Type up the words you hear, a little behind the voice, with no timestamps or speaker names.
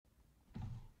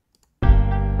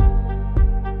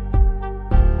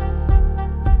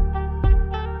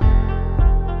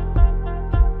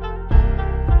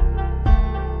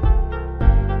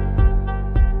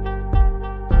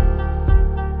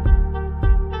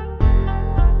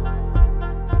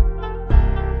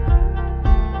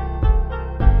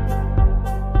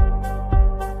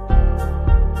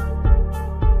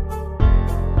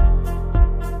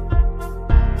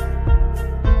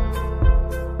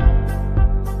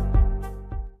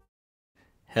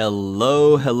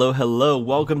Hello, hello, hello.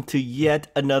 Welcome to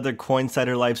yet another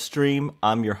Coinsider live stream.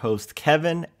 I'm your host,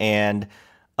 Kevin, and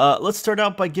let's start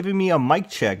out by giving me a mic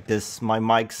check. Does my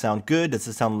mic sound good? Does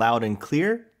it sound loud and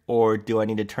clear? Or do I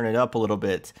need to turn it up a little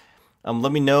bit?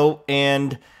 Let me know.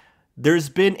 And there's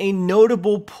been a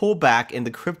notable pullback in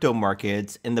the crypto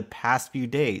markets in the past few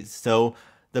days. So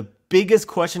the biggest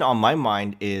question on my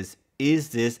mind is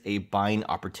this a buying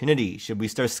opportunity? Should we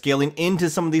start scaling into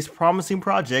some of these promising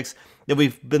projects that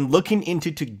we've been looking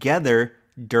into together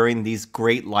during these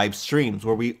great live streams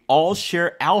where we all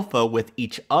share alpha with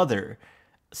each other?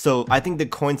 So I think the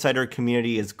Coinsider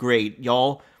community is great.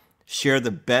 Y'all share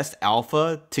the best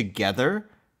alpha together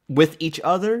with each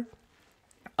other.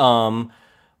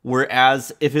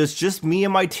 Whereas if it was just me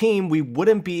and my team, we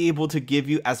wouldn't be able to give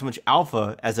you as much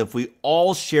alpha as if we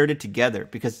all shared it together,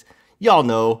 because y'all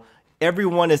know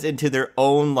everyone is into their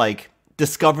own,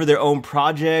 discover their own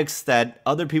projects that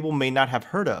other people may not have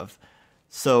heard of.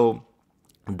 So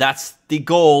that's the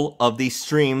goal of these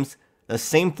streams. The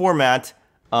same format.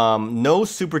 No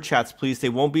super chats, please. They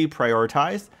won't be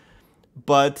prioritized.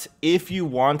 But if you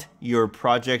want your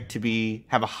project to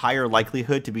have a higher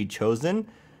likelihood to be chosen,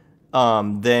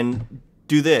 then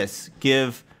do this.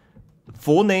 Give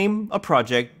full name of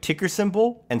project, ticker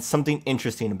symbol, and something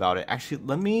interesting about it. Actually,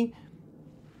 let me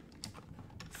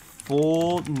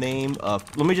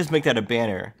just make that a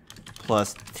banner.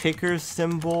 Plus ticker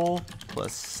symbol,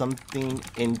 plus something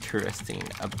interesting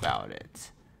about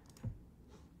it.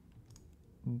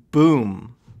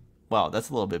 Boom. Wow, that's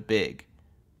a little bit big.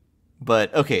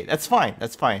 But okay, that's fine.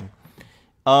 That's fine.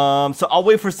 So I'll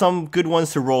wait for some good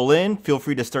ones to roll in. Feel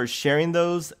free to start sharing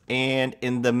those. And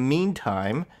in the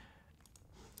meantime,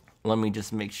 let me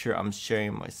just make sure I'm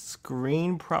sharing my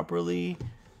screen properly.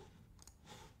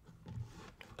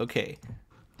 Okay.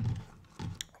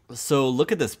 So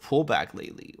look at this pullback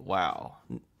lately. Wow.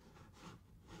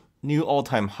 New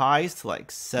all-time highs to like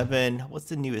 7. What's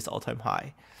the newest all-time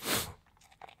high?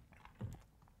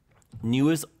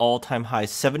 Newest all-time high,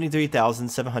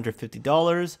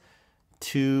 $73,750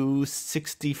 to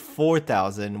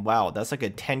 $64,000. Wow, that's like a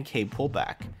 10K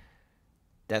pullback.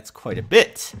 That's quite a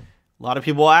bit. A lot of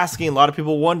people asking, a lot of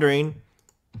people wondering,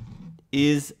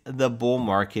 is the bull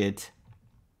market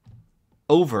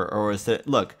over? Or is it,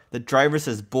 look, the driver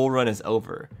says bull run is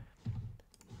over.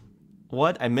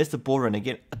 What? I missed the bull run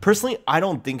again. Personally, I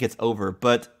don't think it's over,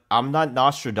 but I'm not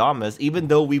Nostradamus. Even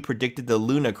though we predicted the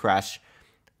Luna crash,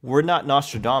 we're not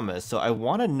Nostradamus. So I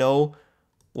want to know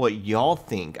what y'all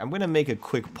think. I'm going to make a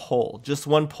quick poll. Just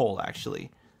one poll,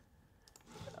 actually.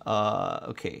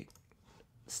 Okay.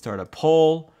 Start a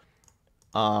poll.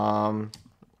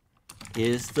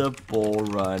 Is the bull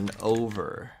run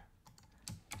over?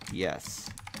 Yes.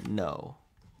 No.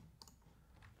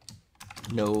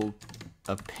 No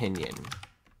opinion.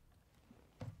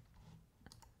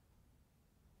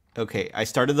 Okay, I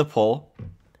started the poll.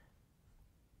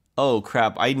 Oh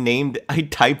crap, I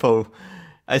typo.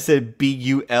 I said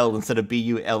B-U-L instead of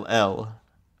B-U-L-L.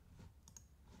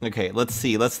 Okay, let's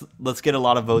see. Let's get a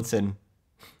lot of votes in.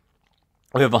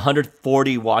 We have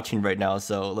 140 watching right now,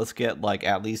 so let's get like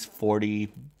at least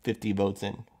 40, 50 votes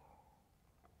in.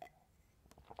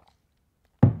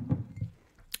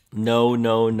 No,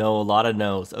 no, no. A lot of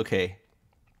no's. Okay.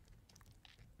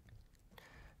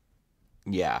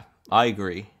 Yeah, I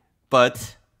agree.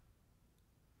 But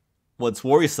what's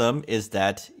worrisome is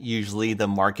that usually the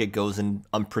market goes in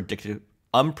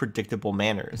unpredictable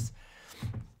manners.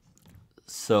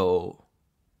 So,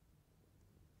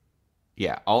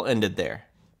 yeah, I'll end it there.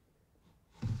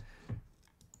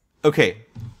 Okay.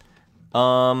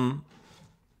 We're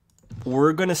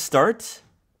gonna start,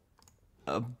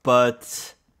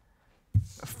 but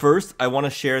first, I want to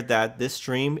share that this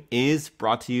stream is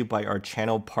brought to you by our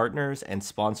channel partners and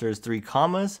sponsors, 3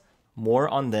 commas. More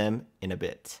on them in a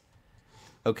bit.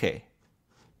 Okay.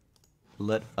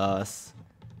 Let us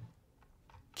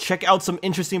check out some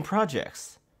interesting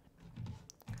projects.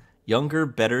 Younger,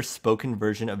 better spoken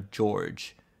version of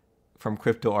George from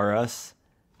Crypto RS.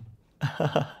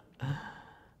 I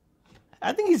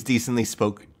think he's decently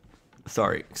spoken.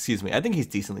 Sorry, excuse me. I think he's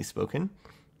decently spoken.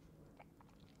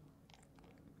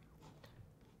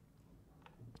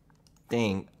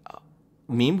 Dang,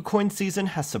 meme coin season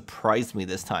has surprised me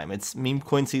this time. Meme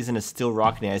coin season is still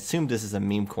rocking. I assume this is a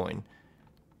meme coin.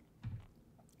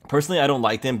 Personally, I don't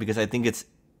like them because I think it's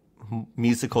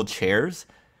musical chairs.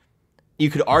 You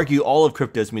could argue all of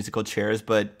crypto is musical chairs,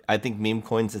 but I think meme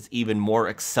coins is even more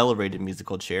accelerated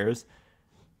musical chairs.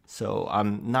 So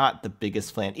I'm not the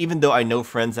biggest fan, even though I know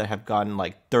friends that have gotten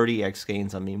like 30x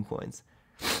gains on meme coins.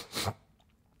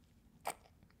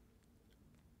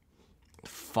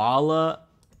 Fala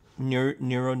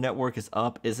Neural network is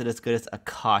up. Is it as good as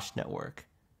Akash network?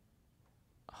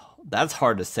 Oh, that's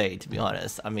hard to say, to be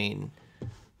honest. I mean,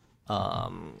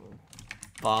 Fala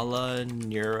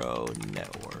Neuro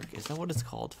Network. Is that what it's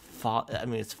called? I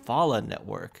mean, it's Fala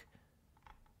Network.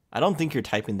 I don't think you're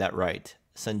typing that right,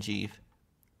 Sanjeev.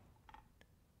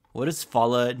 What is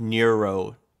Fala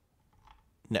Neuro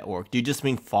Network? Do you just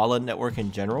mean Fala Network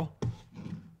in general?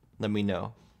 Let me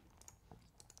know.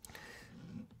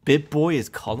 BitBoy is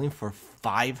calling for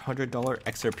 $500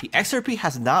 XRP. XRP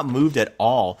has not moved at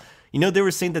all. You know, they were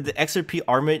saying that the XRP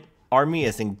army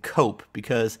is in cope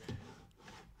because,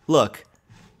 look,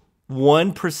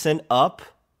 1% up.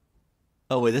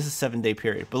 Oh, wait, this is a 7-day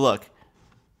period. But look,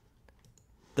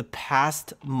 the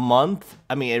past month,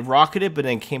 I mean, it rocketed, but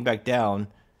then came back down.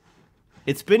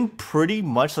 It's been pretty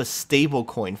much a stable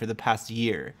coin for the past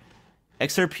year.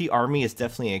 XRP army is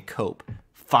definitely a cope.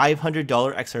 $500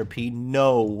 XRP?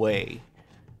 No way.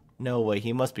 No way.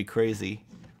 He must be crazy.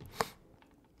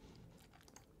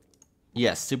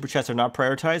 Yes, super chats are not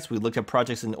prioritized. We looked at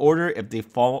projects in order if they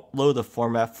follow the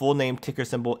format, full name, ticker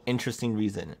symbol, interesting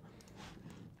reason.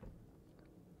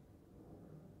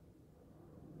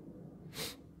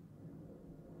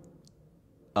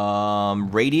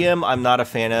 Radium, I'm not a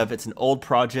fan of. It's an old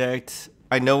project.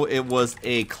 I know it was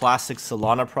a classic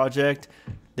Solana project.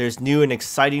 There's new and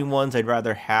exciting ones I'd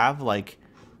rather have, like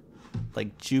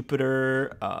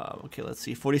Jupiter. Okay, let's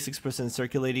see, 46%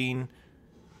 circulating.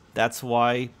 That's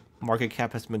why market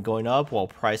cap has been going up while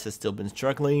price has still been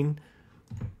struggling.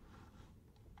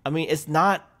 I mean,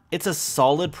 it's a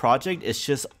solid project. It's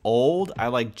just old. I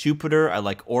like Jupiter. I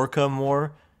like Orca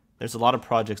more. There's a lot of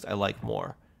projects I like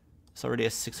more. It's already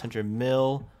a 600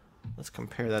 mil. Let's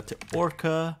compare that to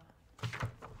Orca.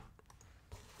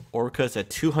 Orca's at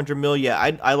 200 mil. Yeah,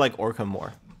 I like Orca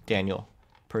more, Daniel,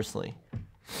 personally.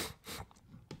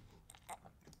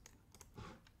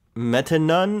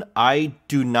 Metanun, I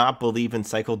do not believe in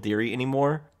cycle theory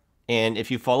anymore. And if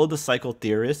you follow the cycle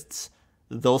theorists,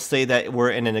 they'll say that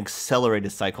we're in an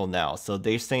accelerated cycle now. So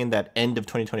they're saying that end of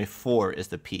 2024 is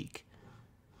the peak.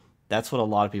 That's what a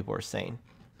lot of people are saying.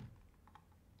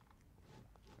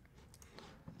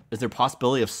 Is there a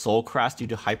possibility of Sol crash due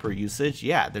to hyper usage?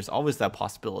 Yeah, there's always that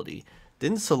possibility.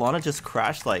 Didn't Solana just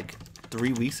crash like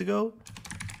 3 weeks ago?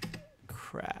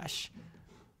 Crash.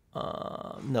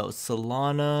 No,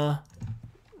 Solana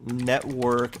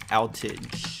network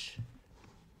outage.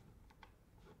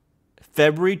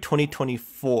 February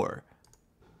 2024.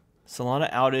 Solana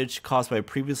outage caused by a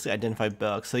previously identified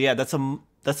bug. So yeah, that's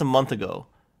a month ago.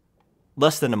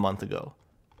 Less than a month ago.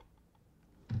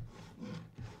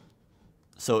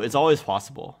 So it's always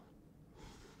possible.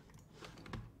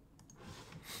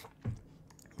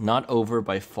 Not over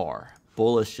by far.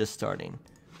 Bull is just starting.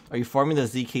 Are you farming the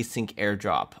ZK Sync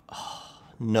airdrop? Oh,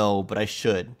 no, but I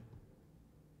should.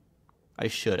 I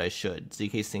should.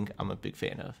 ZK Sync, I'm a big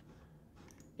fan of.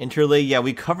 Interlay, yeah,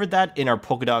 we covered that in our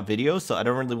Polkadot video, so I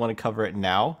don't really want to cover it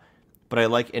now. But I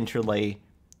like Interlay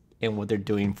and what they're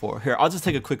doing for. Here, I'll just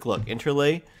take a quick look.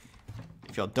 Interlay,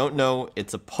 if y'all don't know,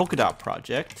 it's a Polkadot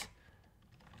project.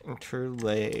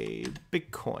 Interlay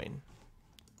Bitcoin.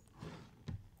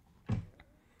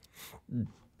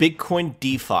 Bitcoin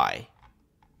DeFi.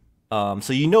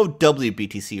 So you know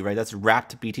WBTC, right? That's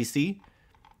wrapped BTC.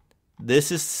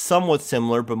 This is somewhat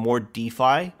similar, but more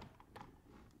DeFi.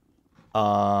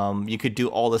 You could do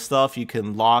all the stuff. You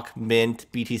can lock, mint,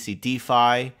 BTC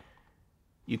DeFi.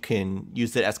 You can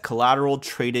use it as collateral,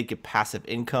 trade it, get passive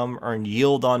income, earn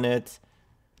yield on it.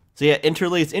 So yeah,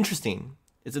 Interlay is interesting.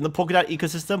 It's in the Polkadot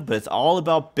ecosystem, but it's all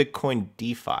about Bitcoin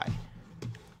DeFi.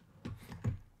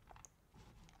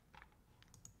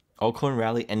 Altcoin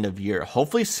rally end of year.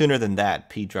 Hopefully sooner than that,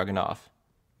 P. Dragunov.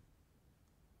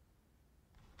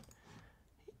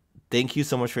 Thank you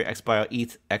so much for your XBio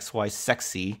ETH XY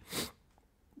Sexy.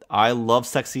 I love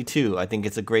Sexy too. I think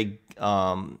it's a great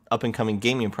up-and-coming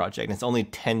gaming project. And it's only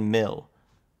 10 mil.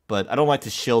 But I don't like to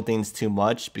shill things too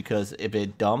much because if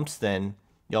it dumps, then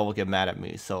y'all will get mad at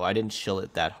me. So I didn't shill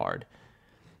it that hard.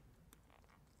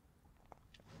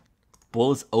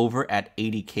 Bull is over at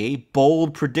 80K.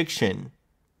 Bold prediction.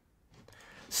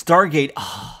 Stargate.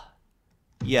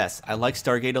 Yes, I like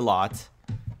Stargate a lot.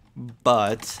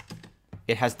 But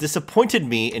it has disappointed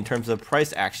me in terms of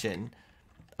price action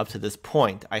up to this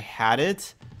point. I had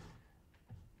it.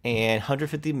 And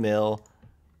 150 mil.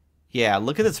 Yeah,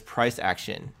 look at this price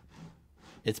action.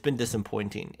 It's been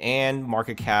disappointing. And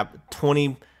market cap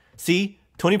 20. See,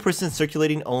 20%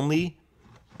 circulating only.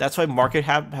 That's why market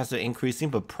cap has been increasing,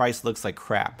 but price looks like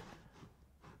crap.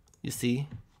 You see?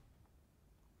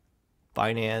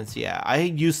 Binance, yeah. I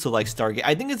used to like Stargate.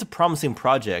 I think it's a promising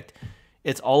project.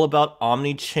 It's all about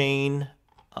omni-chain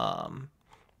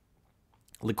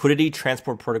liquidity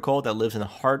transport protocol that lives in the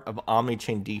heart of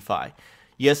omni-chain DeFi.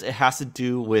 Yes, it has to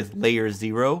do with layer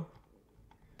 0.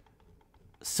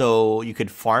 So you could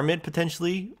farm it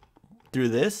potentially through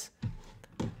this.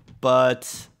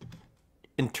 But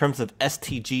in terms of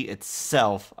STG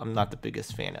itself, I'm not the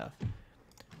biggest fan of.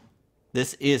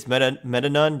 This is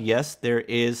meta-none. Yes, there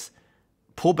is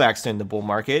pullbacks in the bull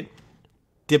market.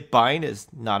 Dip buying is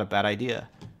not a bad idea.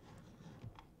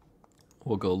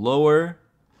 We'll go lower.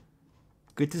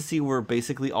 Good to see we're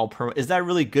basically all perma. Is that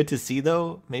really good to see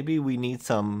though? Maybe we need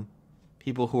some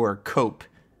people who are cope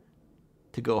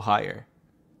to go higher.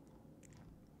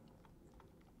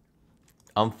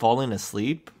 I'm falling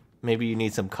asleep. Maybe you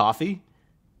need some coffee?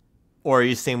 Or are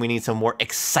you saying we need some more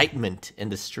excitement in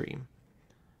the stream?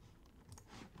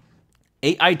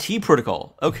 AIT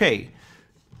protocol. Okay.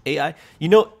 AI. You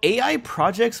know, AI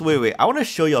projects. Wait. I want to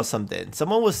show y'all something.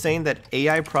 Someone was saying that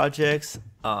AI projects,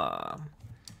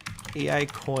 AI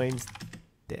coins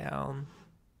down.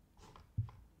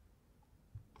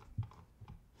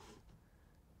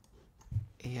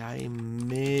 AI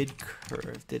mid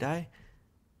curve. Did I?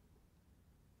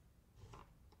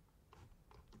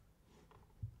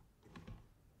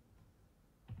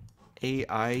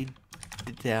 AI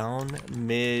down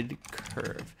mid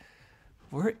curve.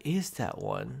 Where is that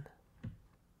one?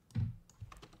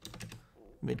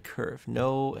 Mid curve.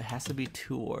 No, it has to be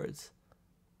two words.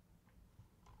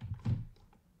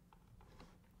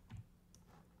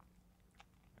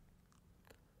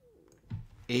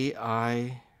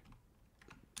 AI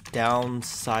down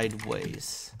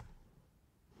sideways.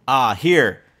 Ah,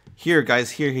 here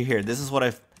guys, here. This is what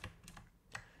I've.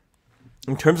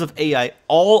 In terms of AI,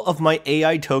 all of my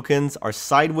AI tokens are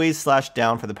sideways /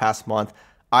 down for the past month.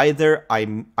 Either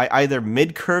I either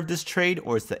mid curve this trade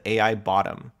or it's the AI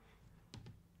bottom.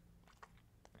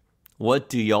 What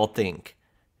do y'all think?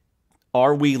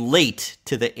 Are we late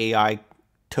to the AI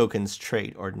tokens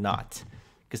trade or not?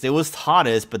 Because it was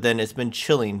hottest, but then it's been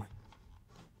chilling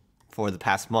for the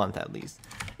past month at least.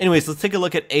 Anyways, let's take a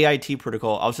look at AIT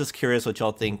protocol. I was just curious what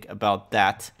y'all think about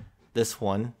that. This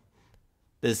one.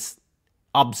 This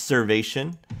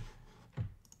observation.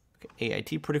 Okay,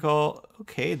 AIT protocol.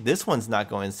 Okay, this one's not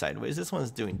going sideways. This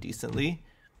one's doing decently.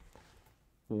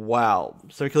 Wow.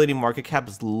 Circulating market cap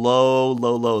is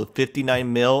low.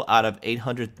 59 mil out of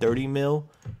 830 mil.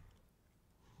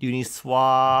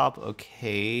 Uniswap.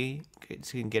 Okay,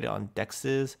 so you can get it on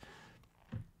DEXs.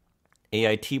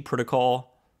 AIT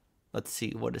protocol. Let's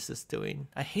see, what is this doing?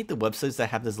 I hate the websites that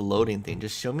have this loading thing.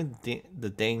 Just show me the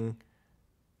dang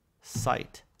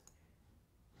site.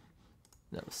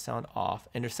 No, sound off.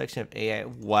 Intersection of AI.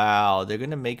 Wow, they're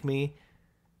gonna make me.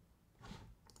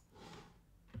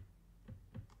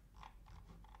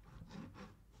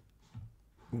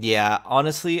 Yeah,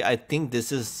 honestly, I think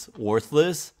this is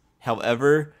worthless.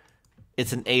 However,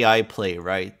 it's an AI play,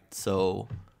 right? So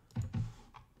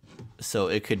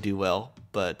it could do well,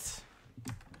 but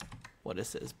what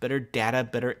is this? Better data,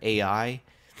 better AI.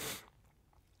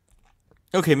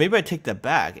 Okay, maybe I take that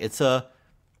back. It's a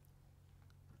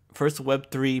first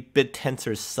Web3 bit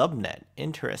tensor subnet.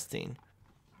 Interesting.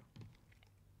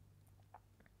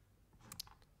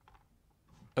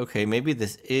 Okay, maybe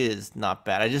this is not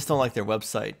bad. I just don't like their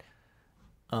website.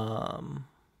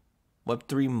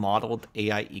 Web3 modeled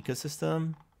AI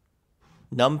ecosystem.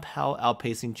 NumPal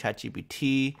outpacing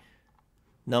ChatGPT.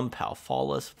 NumPal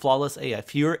flawless AI.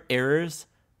 Fewer errors.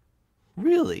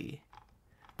 Really?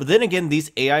 But then again,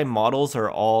 these AI models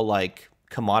are all like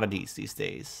commodities these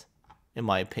days, in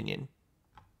my opinion.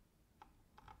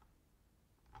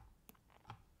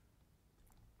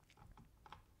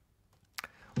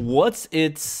 What's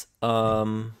its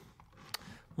tokenomics?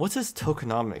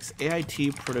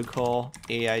 AIT protocol,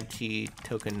 AIT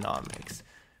tokenomics.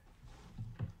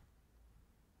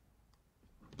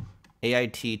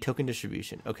 AIT token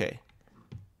distribution. Okay.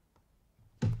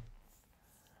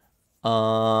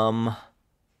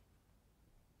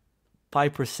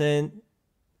 5%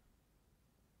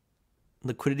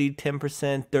 liquidity,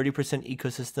 10%, 30%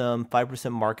 ecosystem,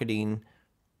 5% marketing.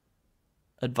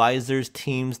 Advisors,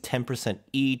 teams, 10%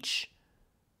 each.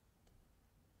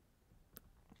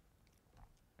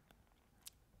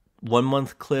 1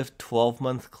 month cliff,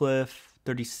 12-month cliff,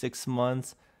 36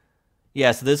 months.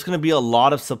 Yeah, so there's going to be a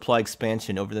lot of supply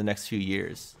expansion over the next few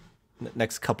years.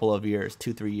 Next couple of years,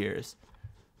 2-3 years.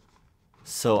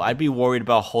 So I'd be worried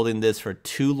about holding this for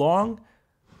too long,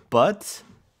 but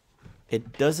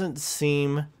it doesn't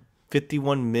seem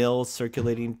 51 mil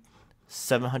circulating,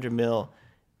 700 mil.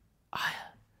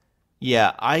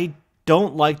 Yeah, I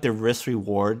don't like the risk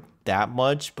reward that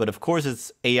much, but of course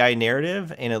it's AI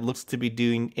narrative and it looks to be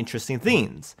doing interesting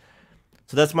things.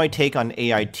 So that's my take on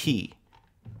AIT.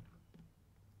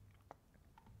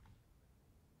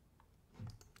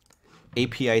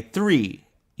 API 3,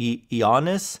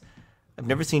 Ionis. I've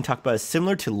never seen talk about it.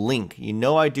 Similar to Link. You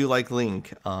know I do like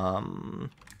Link.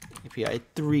 API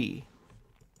 3.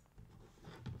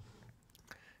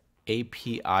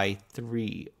 API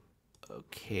 3.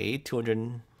 Okay,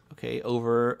 200. Okay,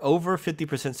 over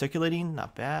 50% circulating.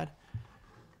 Not bad.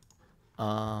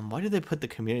 Why did they put the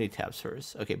community tabs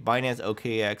first? Okay, Binance,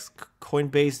 OKX,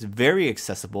 Coinbase, very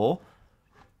accessible.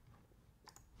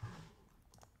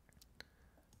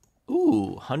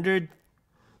 Ooh, 100.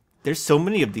 There's so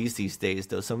many of these days,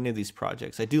 though. So many of these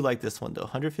projects. I do like this one, though.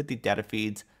 150 data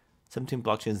feeds, 17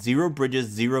 blockchains, 0 bridges,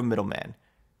 0 middleman.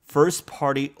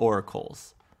 First-party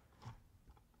oracles.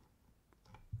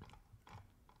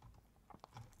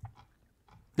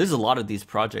 There's a lot of these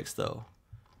projects, though.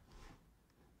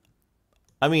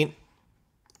 I mean,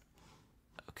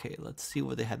 okay, let's see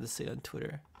what they had to say on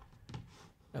Twitter.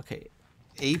 Okay,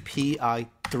 API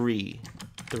 3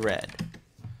 thread.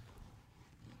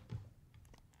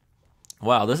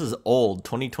 Wow, this is old,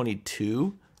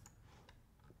 2022.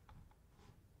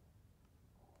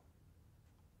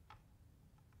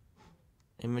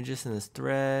 Images in this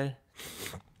thread.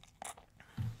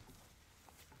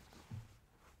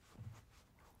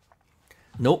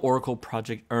 No Oracle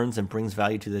project earns and brings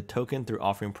value to the token through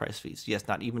offering price fees. Yes,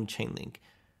 not even Chainlink.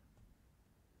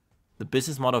 The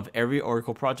business model of every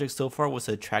Oracle project so far was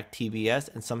to attract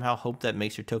TVS and somehow hope that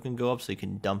makes your token go up so you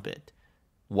can dump it.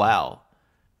 Wow.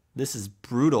 This is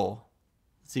brutal.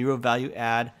 0 value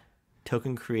add,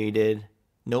 token created,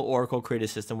 no Oracle created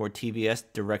system where TVS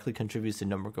directly contributes to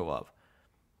number go up.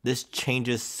 This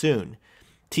changes soon.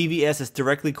 TVS is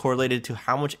directly correlated to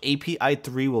how much API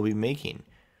 3 will be making.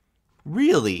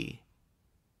 Really?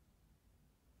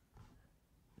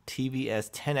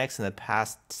 TVS 10x in the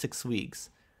past 6 weeks.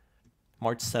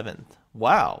 March 7th.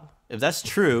 Wow. If that's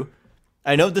true,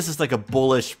 I know this is like a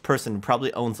bullish person who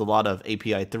probably owns a lot of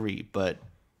API 3, but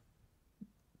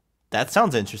that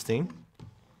sounds interesting.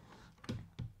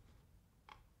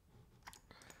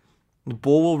 The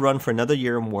bull will run for another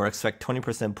year or more. Expect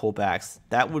 20% pullbacks.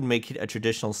 That would make it a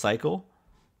traditional cycle.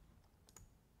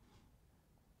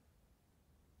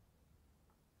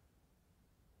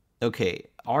 Okay,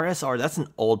 RSR, that's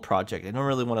an old project. I don't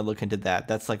really want to look into that.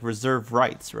 That's like reserve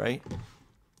rights, right?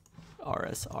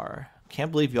 RSR.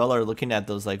 Can't believe y'all are looking at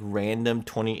those like random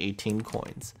 2018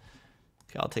 coins.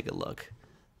 Okay, I'll take a look.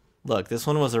 Look, this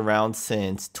one was around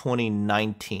since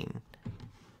 2019.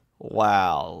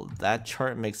 Wow, that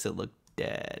chart makes it look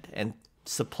dead. And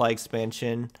supply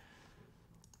expansion,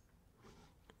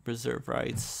 reserve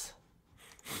rights.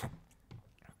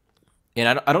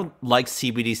 And I don't like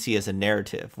CBDC as a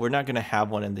narrative. We're not going to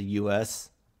have one in the US.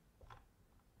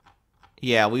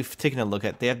 Yeah, we've taken a look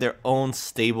at. They have their own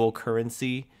stable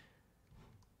currency.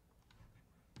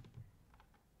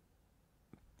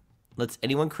 Lets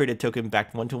anyone create a token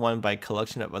backed one-to-one by a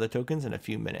collection of other tokens in a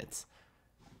few minutes.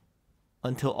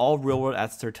 Until all real-world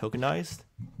assets are tokenized.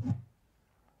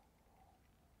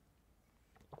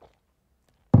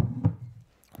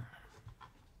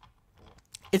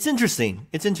 It's interesting.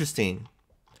 It's interesting.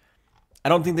 I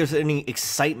don't think there's any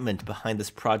excitement behind this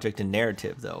project and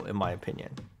narrative, though, in my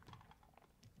opinion.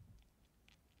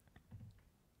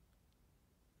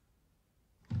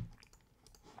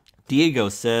 Diego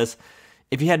says,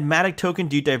 if you had Matic token,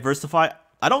 do you diversify?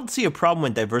 I don't see a problem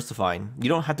with diversifying. You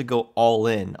don't have to go all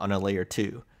in on a layer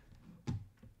 2.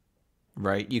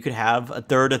 Right? You could have a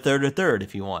third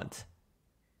if you want.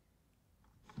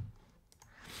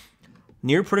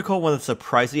 Near Protocol, one of the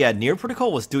surprises. Yeah, Near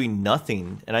Protocol was doing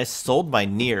nothing, and I sold my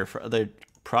Near for other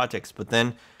projects, but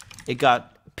then it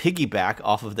got piggyback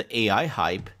off of the AI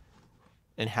hype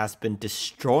and has been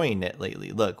destroying it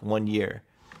lately. Look, 1 year.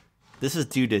 This is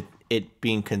due to it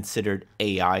being considered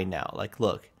AI now. Like,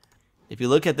 look, if you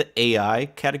look at the AI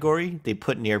category, they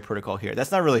put Near Protocol here.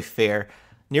 That's not really fair.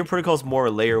 Near Protocol is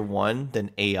more layer 1 than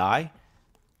AI.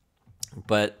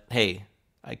 But, hey,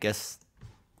 I guess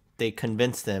they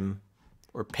convinced them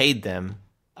or paid them,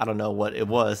 I don't know what it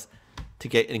was, to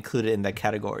get included in that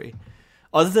category.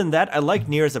 Other than that, I like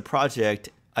Near as a project.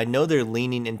 I know they're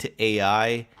leaning into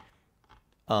AI.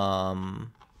 I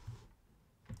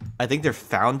think their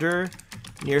founder,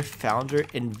 Near founder,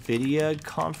 NVIDIA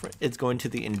conference, it's going to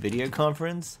the NVIDIA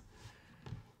conference.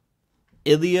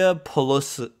 Ilya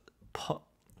Polostokin,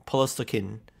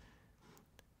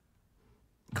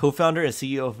 co-founder and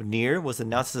CEO of Near, was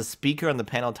announced as a speaker on the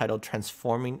panel titled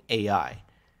Transforming AI.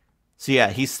 So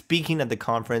yeah, he's speaking at the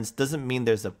conference. Doesn't mean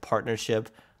there's a partnership.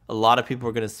 A lot of people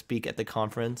are going to speak at the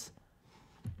conference.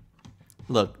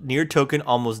 Look, Near token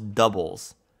almost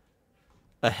doubles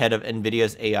ahead of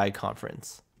NVIDIA's AI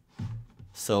conference.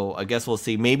 So I guess we'll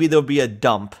see. Maybe there'll be a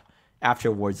dump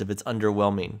afterwards if it's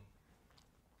underwhelming.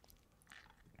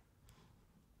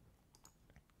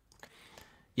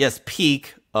 Yes,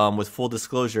 Peak, with full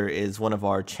disclosure, is one of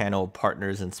our channel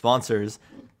partners and sponsors.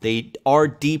 They are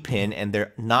DPIN and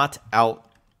they're not out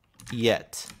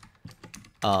yet.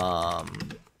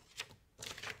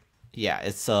 Yeah,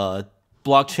 it's a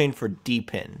blockchain for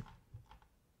DPIN.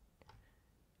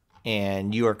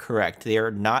 And you are correct. They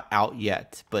are not out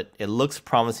yet, but it looks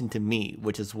promising to me,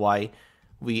 which is why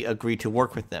we agreed to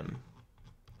work with them.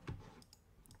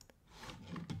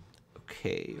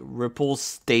 Okay, Ripple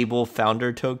stable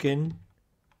founder token.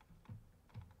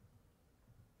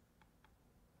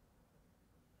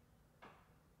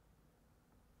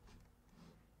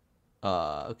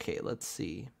 Okay, let's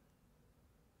see.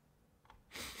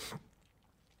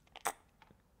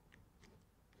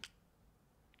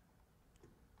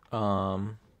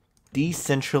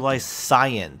 Decentralized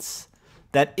science.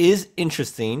 That is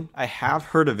interesting. I have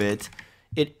heard of it.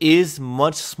 It is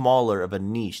much smaller of a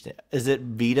niche. Is it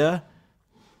Vita?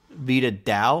 Vita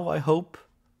DAO, I hope.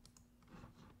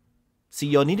 See,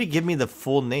 you'll need to give me the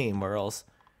full name or else.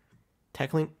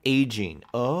 Tackling aging.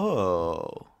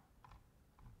 Oh.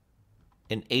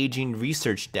 An aging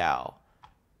research DAO.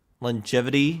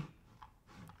 Longevity.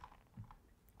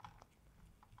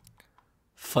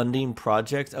 Funding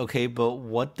projects. Okay, but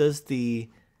what does the...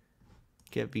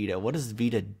 Get Vita. What does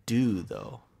Vita do,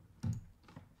 though?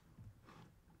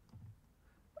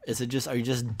 Is it just... Are you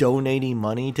just donating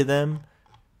money to them?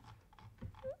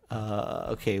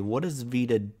 Okay, what does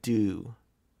Vita do?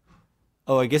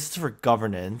 Oh, I guess it's for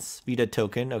governance. Vita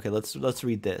token. Okay, let's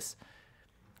read this.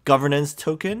 Governance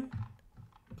token.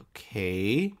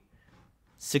 Okay.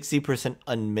 60%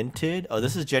 unminted. Oh,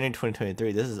 this is January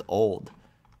 2023. This is old.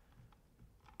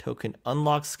 Token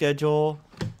unlock schedule.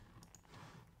 Got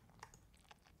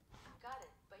it,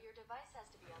 but your device has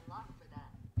to be unlocked for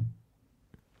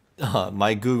that.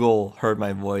 My Google heard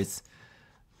my voice.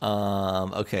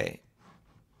 Okay.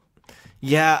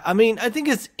 Yeah, I mean, I think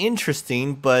it's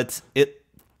interesting, but it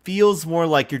feels more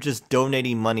like you're just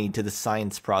donating money to the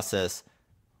science process.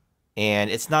 And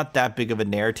it's not that big of a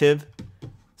narrative.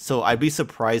 So I'd be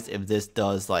surprised if this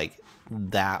does like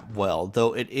that well.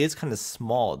 Though it is kind of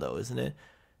small though, isn't it?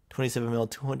 27 mil,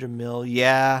 200 mil.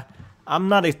 Yeah, I'm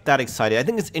not that excited. I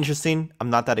think it's interesting. I'm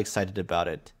not that excited about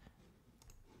it.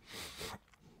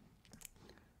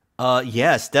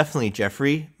 Yes, definitely,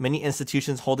 Jeffrey. Many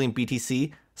institutions holding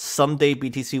BTC. Someday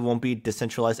BTC won't be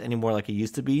decentralized anymore like it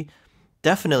used to be.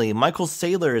 Definitely, Michael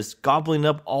Saylor is gobbling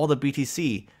up all the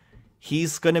BTC.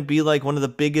 He's going to be like one of the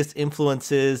biggest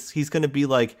influences. He's going to be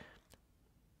like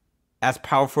as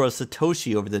powerful as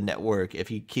Satoshi over the network if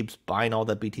he keeps buying all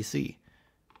that BTC.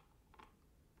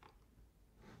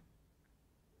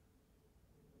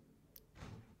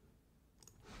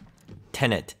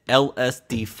 Tenet,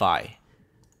 LSD-Fi.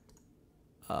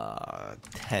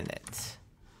 Tenet.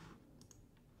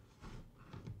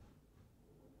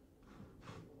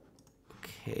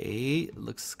 Okay,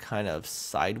 looks kind of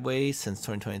sideways since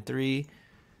 2023.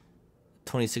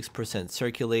 26%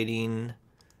 circulating,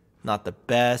 not the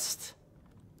best.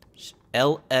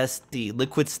 LSD,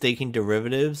 liquid staking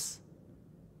derivatives.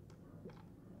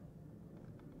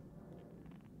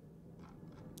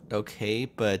 Okay,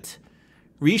 but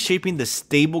reshaping the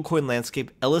stablecoin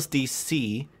landscape,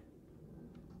 LSDC,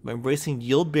 by embracing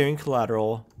yield-bearing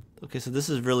collateral. Okay, so this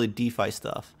is really DeFi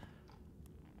stuff.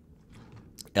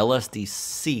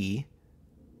 LSDC.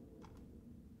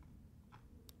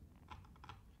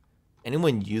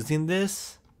 Anyone using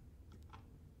this?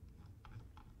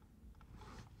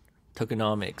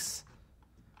 Tokenomics.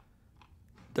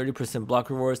 30% block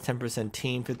rewards, 10%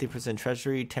 team, 50%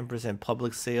 treasury, 10%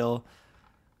 public sale.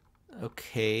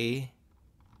 Okay.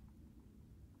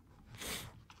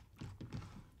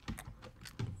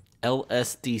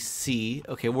 LSDC.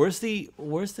 Okay, where's the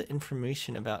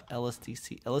information about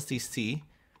LSDC? LSDC,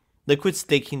 liquid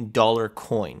staking dollar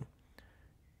coin.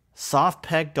 Soft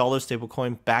peg dollar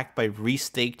stablecoin backed by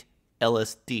restaked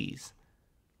LSDs.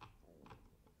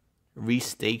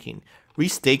 Restaking.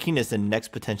 Restaking is the next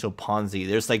potential Ponzi.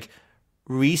 There's like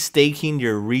restaking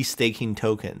your restaking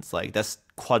tokens. Like that's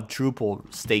quadruple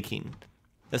staking.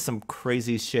 That's some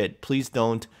crazy shit. Please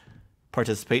don't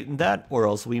participate in that, or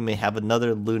else we may have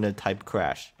another Luna type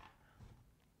crash.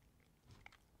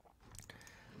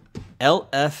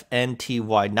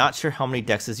 LFNTY, not sure how many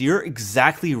dexes. You're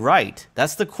exactly right.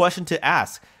 That's the question to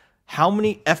ask. How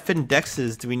many FN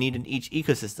dexes do we need in each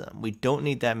ecosystem? We don't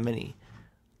need that many.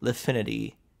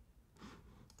 Lifinity.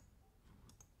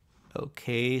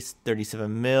 Okay, it's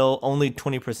 37 mil, only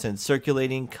 20%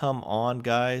 circulating. Come on,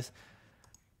 guys.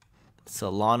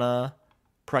 Solana,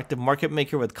 proactive market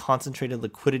maker with concentrated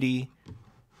liquidity.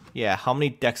 Yeah, how many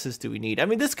dexes do we need? I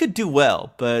mean, this could do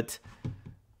well, but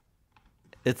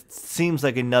it seems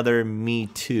like another Me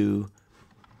Too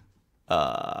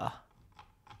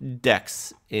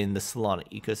dex in the Solana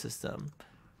ecosystem.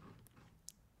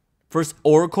 First,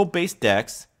 Oracle-based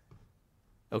dex.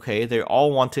 Okay, they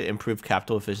all want to improve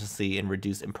capital efficiency and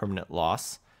reduce impermanent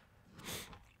loss.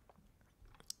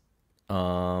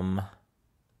 Delta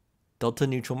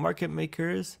neutral market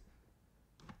makers.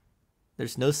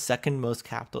 There's no second most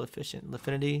capital efficient.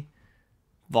 Lifinity,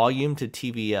 volume to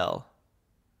TVL.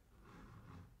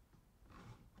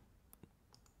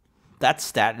 That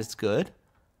stat is good.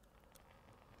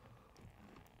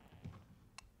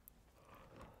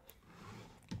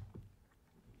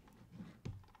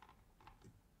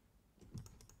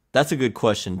 That's a good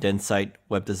question, Densite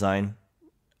Web Design.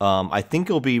 I think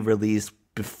it'll be released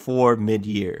before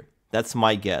mid-year. That's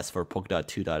my guess for Polkadot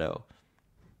 2.0.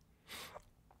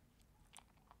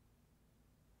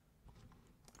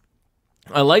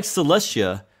 I like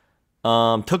Celestia.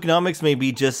 Tokenomics may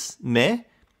be just meh,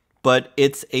 but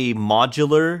it's a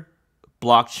modular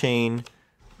blockchain.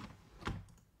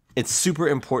 It's super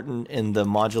important in the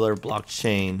modular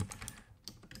blockchain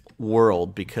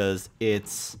world because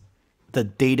it's the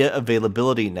data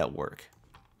availability network.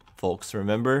 Folks,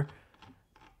 remember,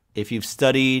 if you've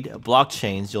studied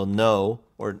blockchains, you'll know,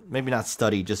 or maybe not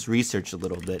study, just research a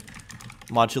little bit.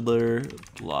 Modular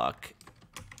blockchain.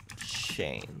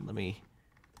 Let me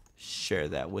share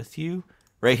that with you.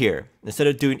 Right here. Instead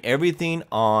of doing everything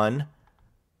on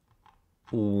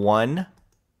one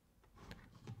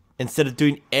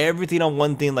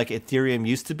thing like Ethereum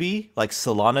used to be, like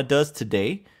Solana does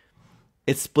today,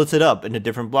 it splits it up into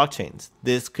different blockchains.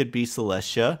 This could be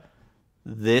Celestia,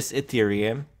 this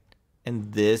Ethereum,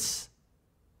 and this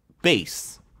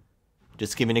Base.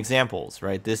 Just giving examples,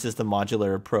 right? This is the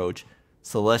modular approach.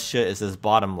 Celestia is this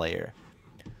bottom layer.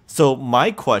 So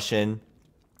my question,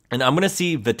 and I'm going to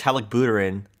see Vitalik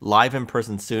Buterin live in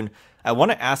person soon. I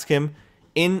want to ask him,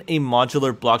 in a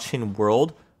modular blockchain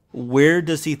world, where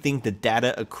does he think the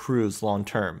data accrues long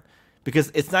term?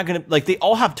 Because it's not going to, like, they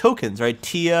all have tokens, right?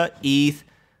 TIA, ETH,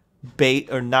 Base,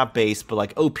 or not Base, but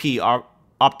like OP,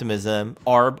 Optimism,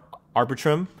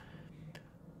 Arbitrum.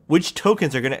 Which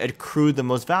tokens are going to accrue the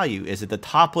most value? Is it the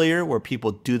top layer where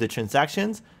people do the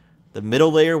transactions, the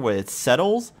middle layer where it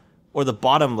settles, or the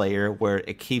bottom layer where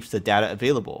it keeps the data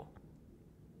available?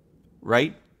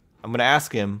 Right? I'm going to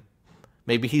ask him.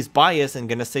 Maybe he's biased and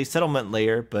going to say settlement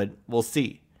layer, but we'll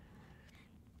see.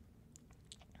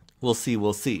 We'll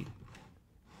see.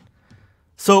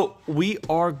 So we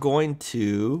are going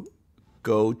to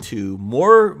go to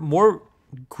more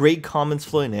great comments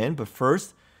flowing in, but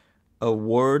first, a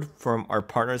word from our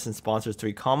partners and sponsors,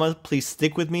 3 Comma. Please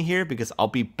stick with me here because I'll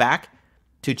be back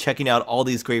to checking out all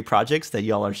these great projects that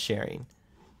y'all are sharing.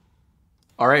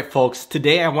 All right, folks,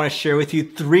 today I want to share with you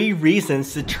 3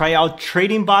 reasons to try out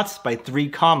Trading Bots by 3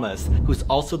 Commas, who's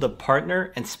also the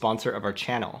partner and sponsor of our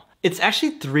channel. It's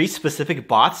actually 3 specific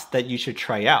bots that you should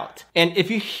try out. And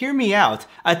if you hear me out,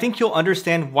 I think you'll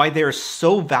understand why they are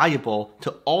so valuable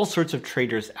to all sorts of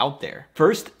traders out there.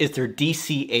 First is their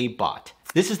DCA bot.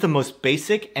 This is the most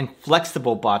basic and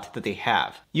flexible bot that they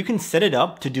have. You can set it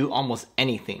up to do almost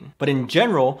anything, but in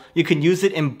general, you can use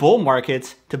it in bull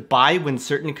markets to buy when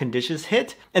certain conditions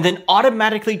hit, and then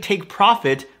automatically take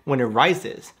profit when it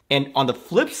rises. And on the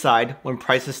flip side, when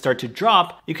prices start to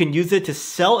drop, you can use it to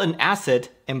sell an asset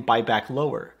and buy back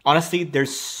lower. Honestly,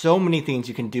 there's so many things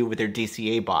you can do with their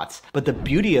DCA bots, but the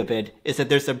beauty of it is that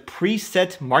there's a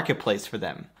preset marketplace for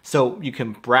them. So you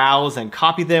can browse and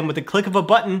copy them with a click of a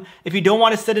button if you don't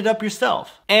want to set it up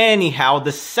yourself. Anyhow,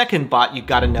 the second bot you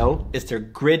gotta know is their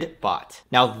grid bot.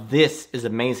 Now this is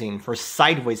amazing for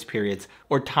sideways periods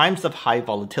or times of high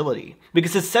volatility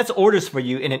because it sets orders for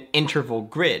you in an interval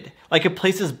grid. Like it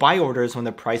places buy orders when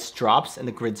the price drops in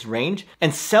the grid's range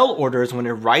and sell orders when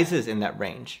it rises in that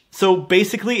range. So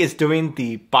basically it's doing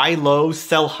the buy low,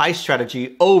 sell high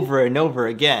strategy over and over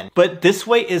again. But this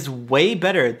way is way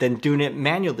better than doing it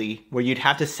manually where you'd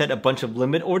have to set a bunch of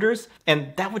limit orders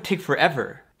and that would take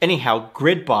forever. Anyhow,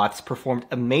 grid bots performed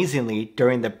amazingly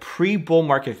during the pre-bull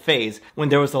market phase when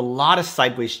there was a lot of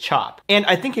sideways chop. And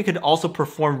I think it could also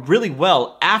perform really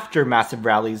well after massive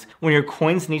rallies when your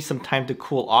coins need some time to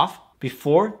cool off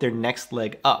before their next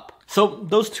leg up. So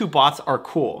those 2 bots are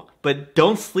cool, But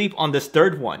don't sleep on this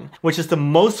third one, which is the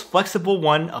most flexible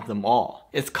one of them all.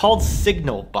 It's called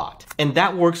Signal Bot, and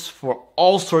that works for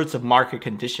all sorts of market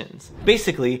conditions.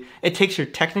 Basically, it takes your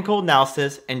technical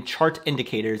analysis and chart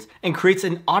indicators and creates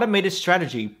an automated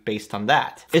strategy based on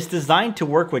that. It's designed to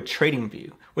work with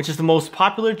TradingView, which is the most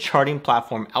popular charting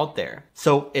platform out there.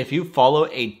 So if you follow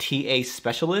a TA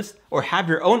specialist or have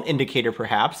your own indicator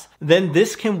perhaps, then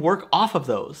this can work off of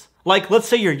those. Like let's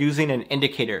say you're using an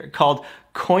indicator called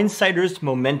Coinsider's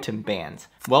Momentum Bands.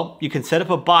 Well, you can set up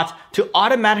a bot to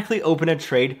automatically open a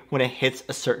trade when it hits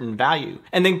a certain value,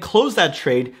 and then close that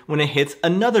trade when it hits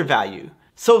another value.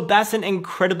 So that's an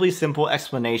incredibly simple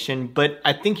explanation, but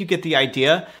I think you get the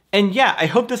idea. And yeah, I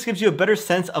hope this gives you a better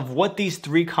sense of what these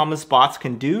 3 common spots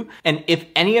can do. And if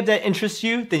any of that interests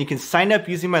you, then you can sign up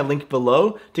using my link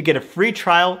below to get a free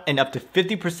trial and up to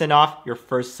 50% off your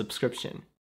first subscription.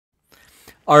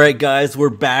 All right, guys, we're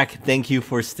back. Thank you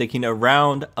for sticking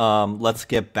around. Let's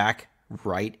get back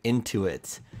right into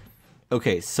it.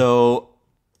 Okay, so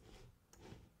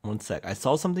one sec. I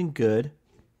saw something good.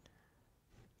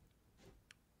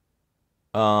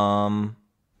 Right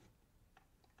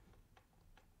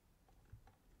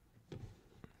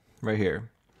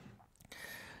here.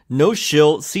 No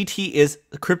shill. CT is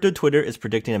crypto Twitter is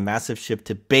predicting a massive shift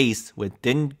to base with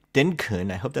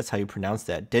Dinkun. I hope that's how you pronounce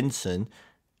that. Dinsun.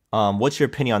 What's your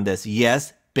opinion on this?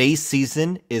 Yes, base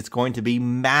season is going to be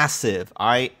massive.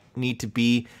 I need to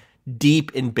be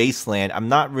deep in baseland. I'm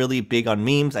not really big on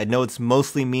memes. I know it's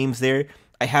mostly memes there.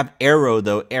 I have Arrow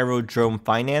though, Aerodrome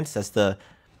Finance. That's the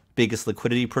biggest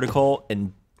liquidity protocol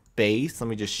in base. Let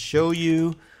me just show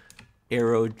you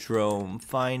Aerodrome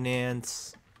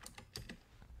Finance.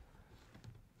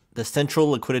 The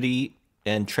central liquidity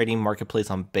and trading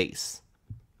marketplace on base.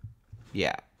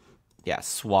 Yeah,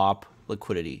 swap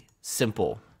liquidity.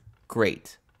 Simple.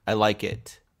 Great. I like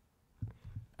it.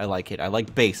 I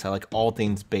like base. I like all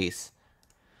things base.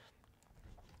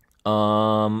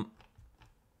 Okay,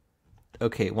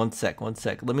 one sec.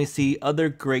 Let me see other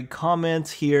great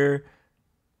comments here.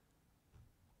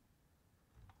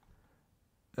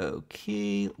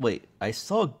 Okay, wait. I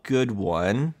saw a good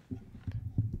one.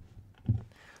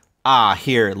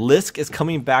 Here. Lisk is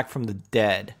coming back from the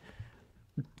dead.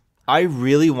 I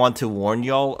really want to warn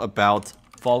y'all about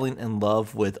falling in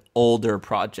love with older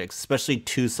projects, especially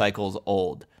 2 cycles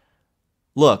old.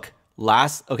 Look,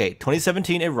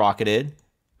 2017 it rocketed.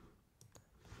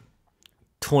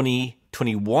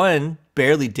 2021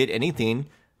 barely did anything.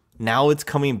 Now it's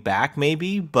coming back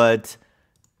maybe, but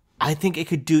I think it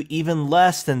could do even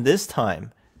less than this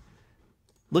time.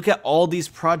 Look at all these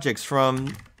projects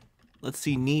from, let's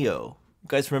see, Neo. You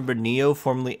guys remember Neo,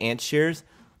 formerly AntShares?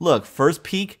 Look, first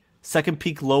peak, second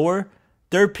peak lower,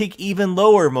 third peak even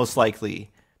lower most likely.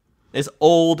 It's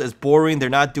old, it's boring, they're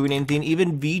not doing anything.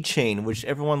 Even VeChain, which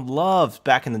everyone loved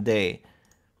back in the day.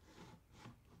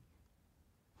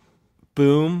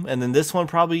 Boom, and then this one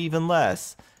probably even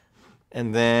less.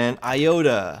 And then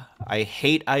IOTA. I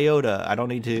hate IOTA. I don't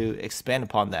need to expand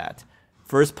upon that.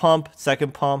 First pump,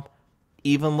 second pump,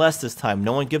 even less this time.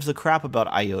 No one gives a crap about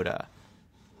IOTA.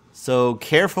 So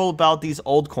careful about these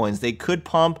old coins. They could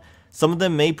pump. Some of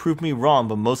them may prove me wrong,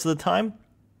 but most of the time,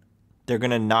 they're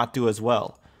going to not do as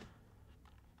well.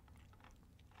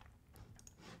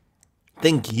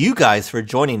 Thank you guys for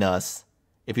joining us.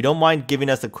 If you don't mind giving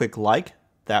us a quick like,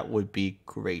 that would be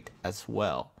great as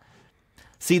well.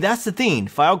 See, that's the thing.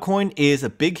 Filecoin is a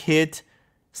big hit,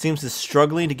 seems to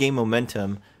struggling to gain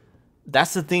momentum.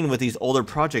 That's the thing with these older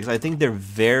projects. I think they're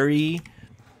very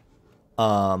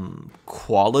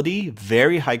quality,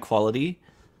 very high quality,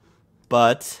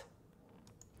 but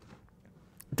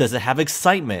does it have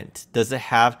excitement? Does it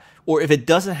have, or if it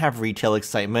doesn't have retail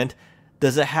excitement,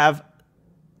 does it have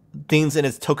things in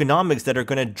its tokenomics that are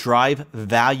going to drive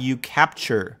value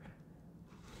capture?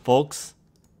 Folks,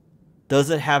 does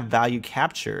it have value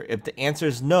capture? If the answer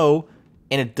is no,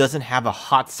 and it doesn't have a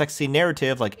hot, sexy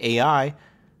narrative like AI,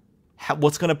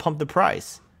 what's going to pump the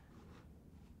price?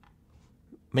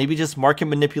 Maybe just market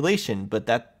manipulation, but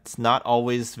that's not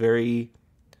always very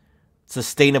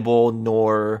sustainable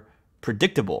nor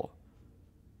predictable.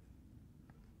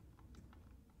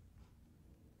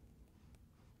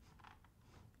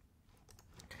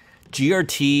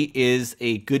 GRT is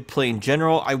a good play in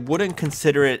general. I wouldn't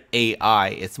consider it AI.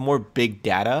 It's more big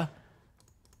data.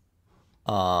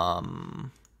 Yeah,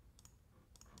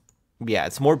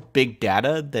 it's more big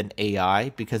data than AI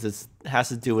because it has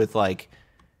to do with like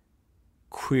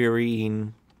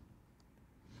querying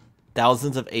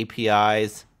thousands of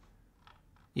APIs.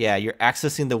 Yeah, you're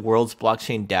accessing the world's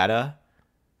blockchain data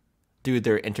through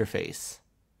their interface.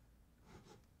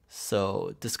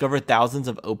 So discover thousands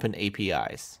of open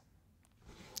APIs.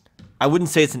 I wouldn't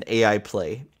say it's an AI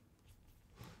play.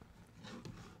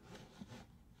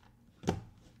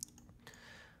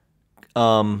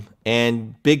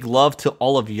 And big love to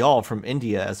all of y'all from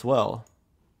India as well.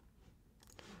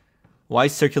 Why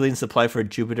circulating supply for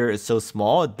Jupiter is so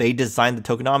small? They designed the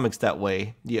tokenomics that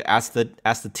way. You ask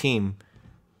the team.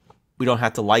 We don't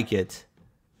have to like it.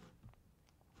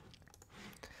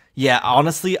 Yeah,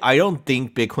 honestly, I don't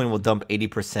think Bitcoin will dump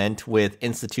 80% with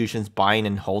institutions buying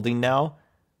and holding now,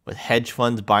 with hedge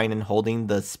funds buying and holding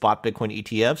the spot Bitcoin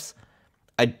ETFs.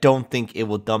 I don't think it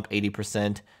will dump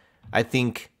 80%. I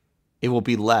think it will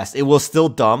be less. It will still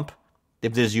dump.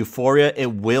 If there's euphoria,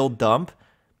 it will dump.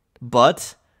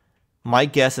 But my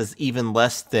guess is even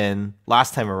less than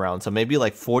last time around. So maybe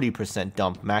like 40%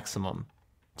 dump maximum.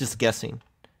 Just guessing.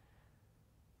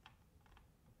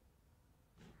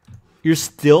 You're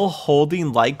still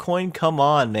holding Litecoin? Come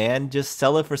on, man. Just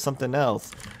sell it for something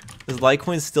else. Is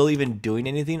Litecoin still even doing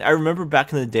anything? I remember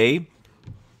back in the day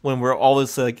when we're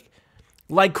always like,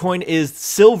 Litecoin is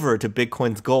silver to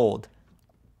Bitcoin's gold.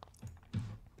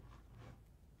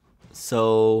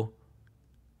 So,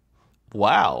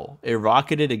 wow. It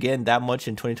rocketed again that much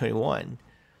in 2021.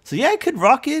 So yeah, it could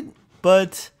rocket,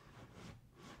 but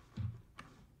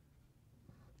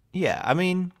yeah, I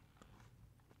mean,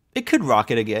 it could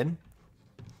rocket again.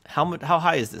 How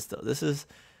high is this though? This is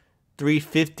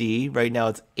 350. Right now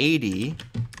it's 80.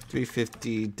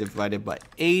 350 divided by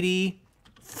 80.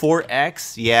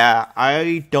 4x. Yeah,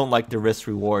 I don't like the risk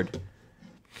reward.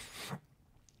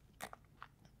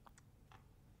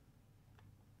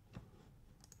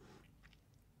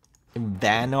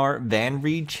 Van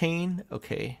Reed chain.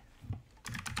 Okay.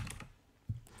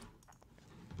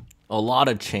 A lot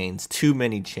of chains. Too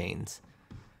many chains.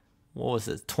 What was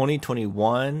this?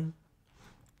 2021.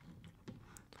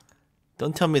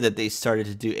 Don't tell me that they started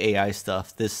to do AI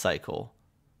stuff this cycle.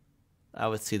 I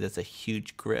would say that's a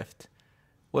huge grift.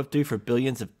 Web3 for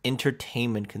billions of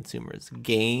entertainment consumers.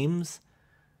 Games.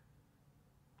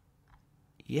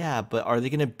 Yeah, but are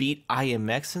they going to beat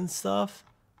IMX and stuff?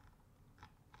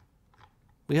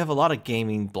 We have a lot of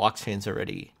gaming blockchains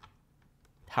already.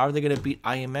 How are they going to beat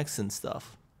IMX and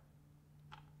stuff?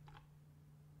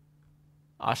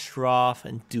 Ashraf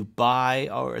and Dubai.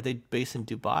 Oh, are they based in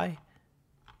Dubai?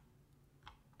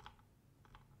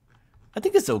 I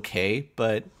think it's okay,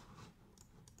 but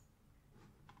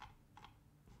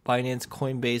Binance,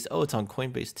 Coinbase. Oh, it's on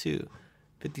Coinbase too.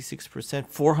 56%,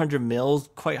 400 mils,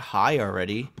 quite high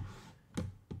already.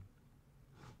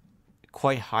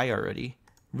 Quite high already.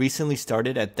 Recently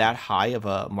started at that high of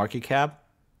a market cap.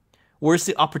 Where's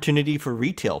the opportunity for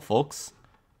retail, folks?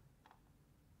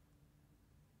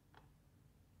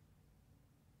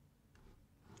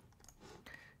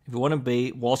 If you want to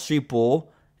bait Wall Street Bull,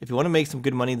 if you want to make some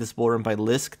good money this bull run, buy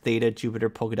Lisk, Theta,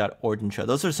 Jupiter, Polkadot, Ordintra.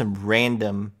 Those are some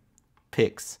random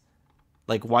picks.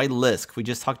 Like, why Lisk? We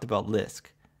just talked about Lisk.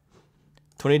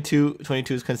 22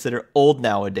 is considered old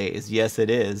nowadays. Yes,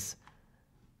 it is.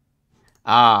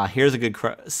 Ah, here's a good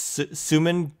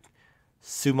Suman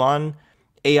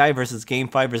AI versus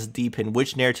GameFi versus DPIN.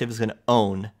 Which narrative is going to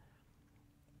own?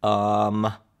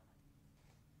 Well,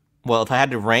 if I had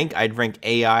to rank, I'd rank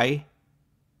AI.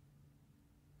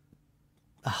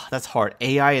 That's hard.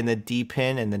 AI and then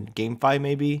DPIN and then GameFi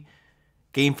maybe.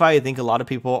 GameFi, I think a lot of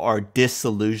people are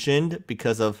disillusioned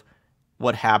because of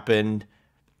what happened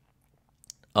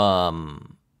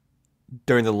during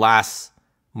the last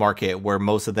market where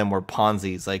most of them were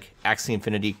Ponzi's. Like Axie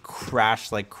Infinity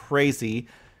crashed like crazy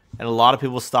and a lot of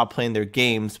people stopped playing their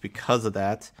games because of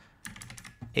that.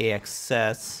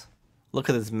 AXS. Look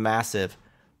at this massive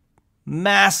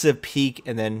peak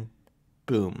and then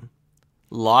boom.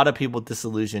 A lot of people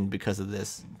disillusioned because of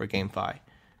this for GameFi.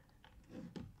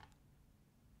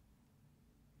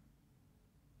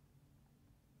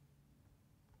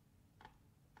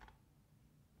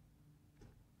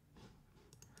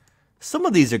 Some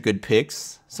of these are good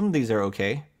picks. Some of these are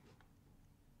okay.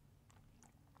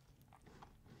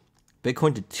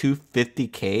 Bitcoin to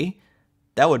 250K?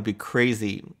 That would be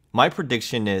crazy. My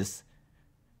prediction is,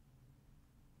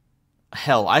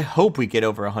 hell, I hope we get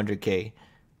over 100K.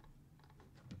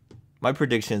 My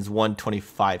prediction is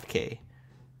 125K.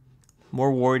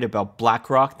 More worried about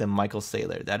BlackRock than Michael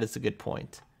Saylor. That is a good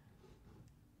point.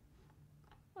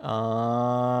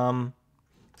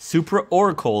 Supra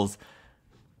Oracles.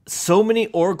 So many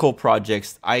Oracle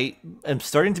projects. I am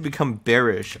starting to become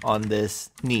bearish on this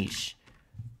niche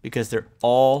because they're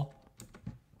all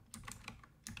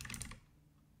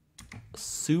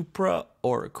Supra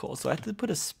Oracle. So I have to put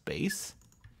a space.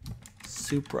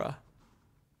 Supra.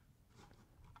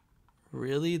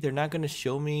 Really? They're not going to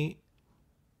show me,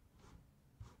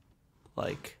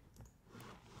 like...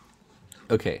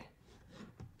 Okay.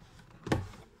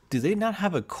 Do they not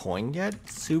have a coin yet?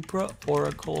 Supra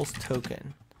Oracle's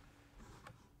token.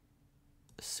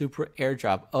 Supra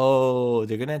airdrop. Oh,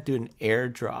 they're going to do an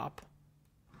airdrop.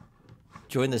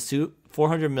 Join the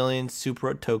 400 million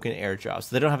Supra token airdrop.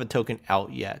 So they don't have a token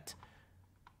out yet.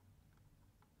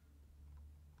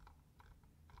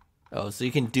 Oh, so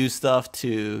you can do stuff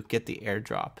to get the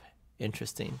airdrop.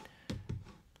 Interesting.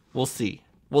 We'll see.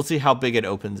 We'll see how big it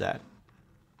opens at.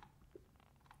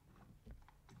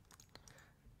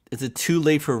 Is it too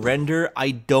late for render?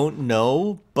 I don't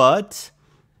know, but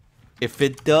if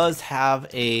it does have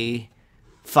a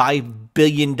 $5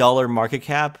 billion market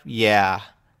cap, yeah.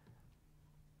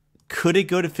 Could it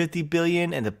go to 50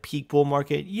 billion and the peak bull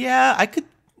market? Yeah, I could.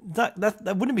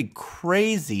 That wouldn't be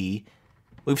crazy.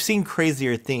 We've seen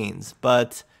crazier things,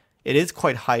 but it is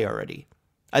quite high already.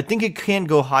 I think it can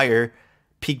go higher,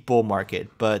 peak bull market,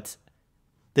 but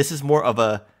this is more of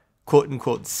a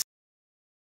quote-unquote...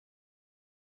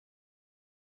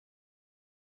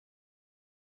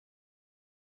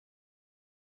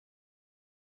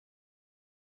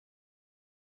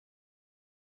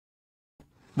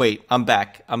 Wait, I'm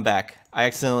back. I'm back. I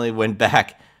accidentally went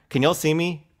back. Can y'all see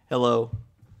me? Hello.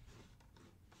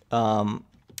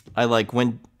 I like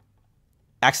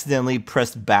accidentally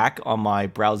pressed back on my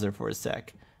browser for a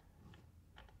sec.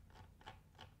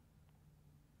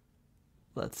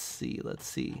 Let's see.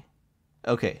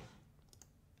 Okay.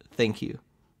 Thank you.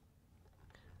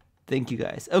 Thank you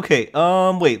guys. Okay,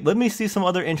 wait, let me see some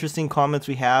other interesting comments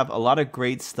we have. A lot of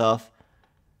great stuff.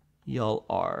 Y'all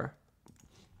are.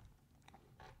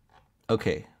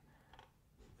 Okay.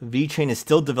 VeChain is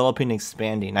still developing and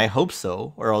expanding. I hope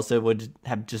so, or else it would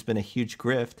have just been a huge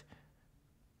grift.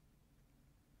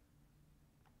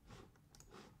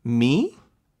 Me?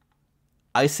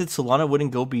 I said Solana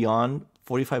wouldn't go beyond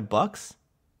 45 bucks?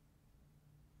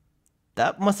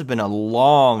 That must have been a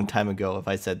long time ago if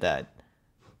I said that.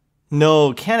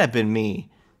 No, can't have been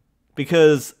me.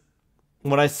 Because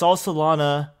when I saw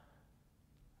Solana,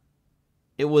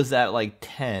 it was at like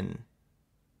 10.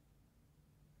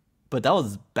 But that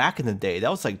was back in the day. That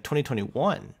was like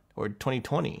 2021 or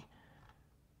 2020.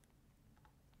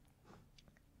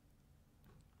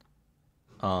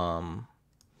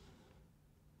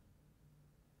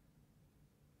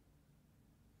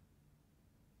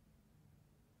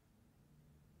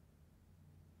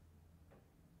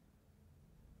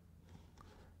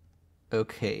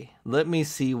 Okay, let me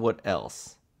see what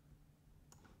else.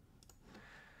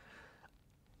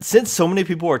 Since so many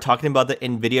people are talking about the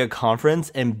NVIDIA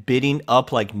conference and bidding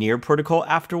up like Near Protocol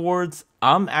afterwards,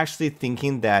 I'm actually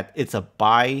thinking that it's a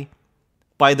buy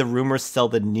the rumors, sell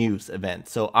the news event.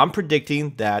 So I'm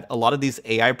predicting that a lot of these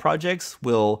AI projects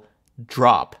will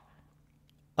drop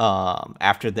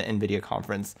after the NVIDIA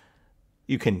conference.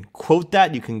 You can quote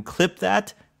that, you can clip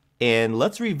that, and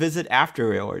let's revisit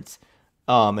afterwards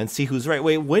and see who's right.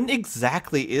 Wait, when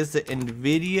exactly is the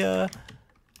NVIDIA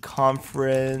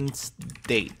conference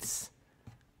dates?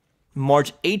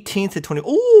 March 18th to 20.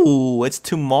 Ooh, it's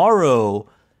tomorrow.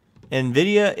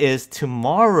 NVIDIA is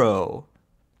tomorrow.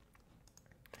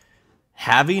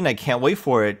 Halving, I can't wait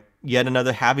for it. Yet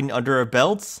another halving under our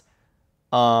belts.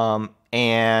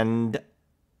 And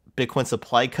Bitcoin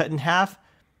supply cut in half.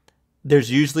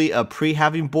 There's usually a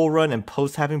pre-halving bull run and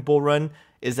post-halving bull run.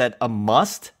 Is that a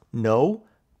must? No.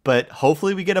 But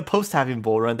hopefully we get a post-halving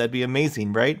bull run. That'd be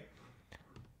amazing, right?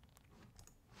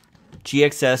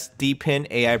 GXS, DePIN,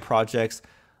 AI projects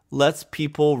lets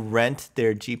people rent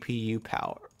their GPU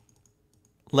power.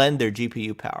 Lend their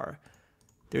GPU power.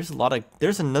 There's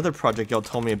another project y'all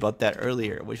told me about that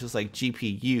earlier, which was like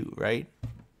GPU, right?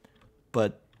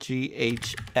 But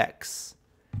GHX.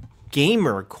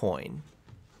 Gamer coin.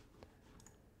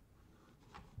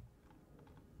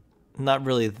 Not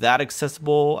really that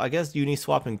accessible. I guess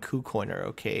Uniswap and KuCoin are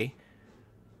okay.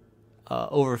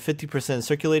 Over 50%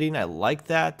 circulating. I like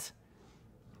that.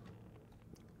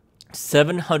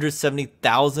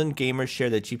 770,000 gamers share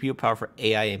the GPU power for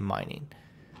AI and mining.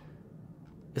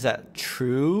 Is that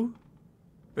true?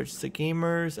 Register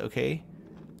gamers. Okay.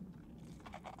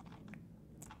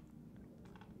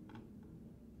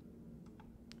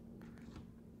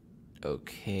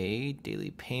 Okay.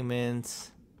 Daily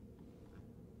payments.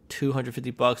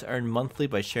 250 bucks earned monthly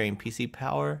by sharing PC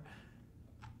power.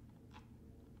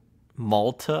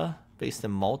 Malta, based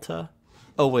in Malta.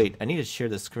 Oh wait, I need to share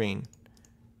the screen.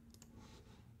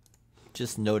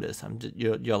 Just notice,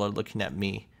 y'all are looking at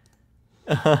me.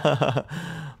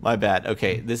 My bad.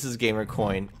 Okay, this is Gamer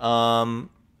Coin. I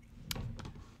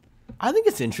think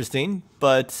it's interesting,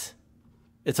 but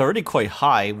It's already quite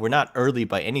high. We're not early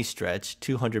by any stretch.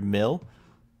 200 mil.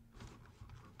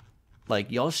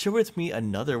 Like, y'all share with me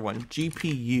another one.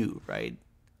 GPU, right?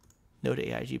 Node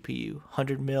AI GPU.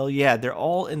 100 mil. Yeah, they're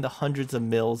all in the hundreds of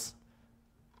mils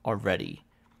already.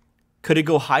 Could it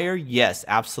go higher? Yes,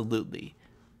 absolutely.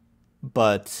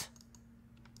 But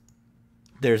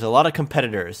there's a lot of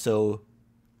competitors, so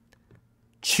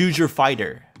choose your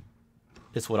fighter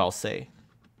is what I'll say.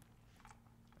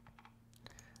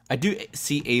 I do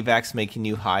see AVAX making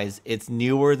new highs. It's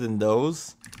newer than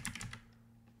those,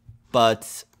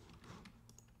 but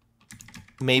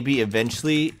maybe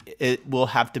eventually it will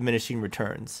have diminishing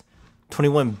returns.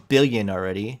 21 billion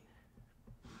already.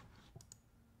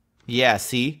 Yeah,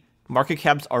 see? Market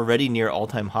cap's already near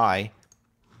all-time high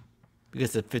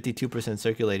because of 52%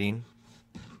 circulating.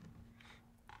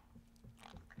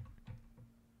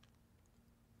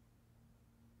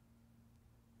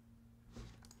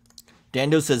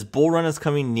 Dando says, bull run is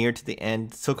coming near to the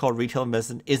end. So-called retail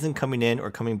investment isn't coming in or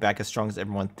coming back as strong as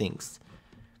everyone thinks.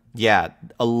 Yeah,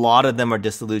 a lot of them are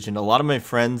disillusioned. A lot of my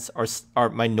friends are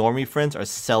my normie friends are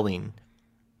selling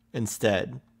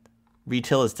instead.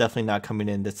 Retail is definitely not coming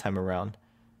in this time around.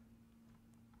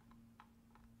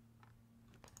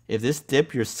 If this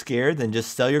dip you're scared, then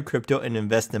just sell your crypto and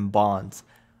invest in bonds.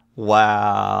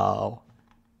 Wow.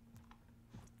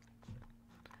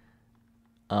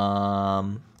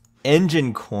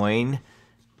 Engine Coin,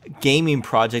 gaming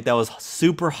project that was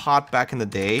super hot back in the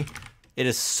day. It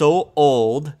is so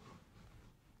old.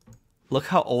 Look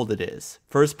how old it is.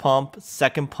 First pump,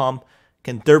 second pump.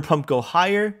 Can third pump go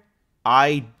higher?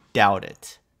 I doubt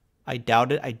it. I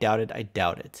doubt it. I doubt it. I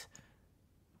doubt it.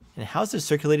 And how's their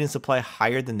circulating supply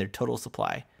higher than their total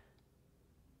supply?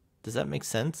 Does that make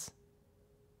sense?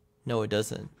 No, it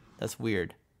doesn't. That's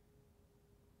weird.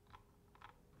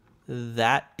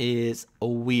 That is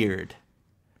weird.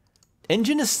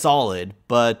 Engine is solid,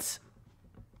 but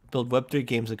build Web3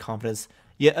 games with confidence.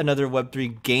 Yet another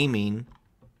Web3 gaming.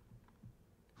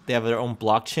 They have their own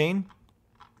blockchain.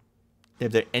 They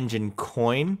have their Engine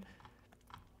Coin.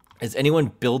 Is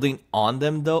anyone building on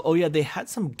them though? Oh yeah, they had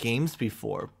some games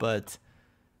before, but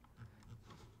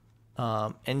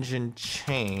Engine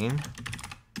Chain,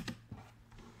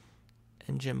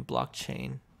 Engine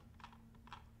Blockchain.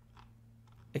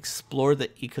 Explore the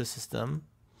ecosystem.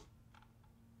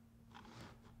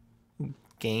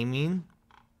 Gaming.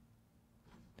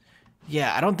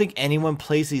 Yeah, I don't think anyone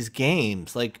plays these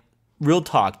games. Like, real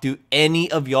talk, do any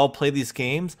of y'all play these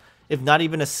games? If not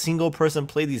even a single person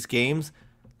play these games,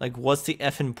 like, what's the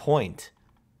effing point?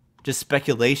 Just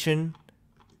speculation?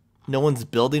 No one's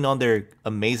building on their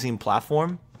amazing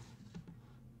platform?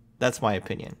 That's my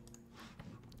opinion.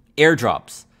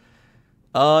 Airdrops.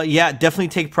 Yeah, definitely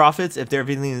take profits if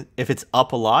it's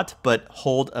up a lot, but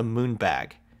hold a moon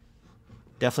bag.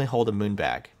 Definitely hold a moon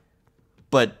bag.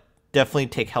 But definitely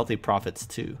take healthy profits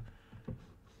too.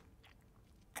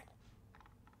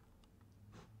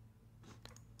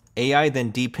 AI then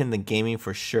deepen the gaming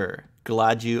for sure.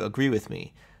 Glad you agree with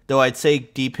me. Though I'd say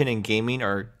deepen and gaming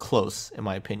are close in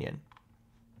my opinion.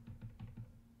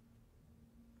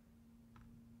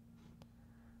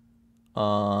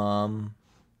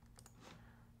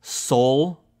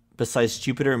 Sol, besides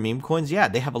Jupiter and meme coins, yeah,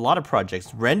 they have a lot of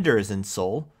projects. Render is in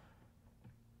Sol.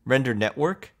 Render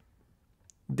Network.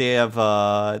 They have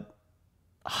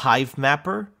Hive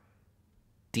Mapper,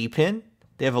 DPIN.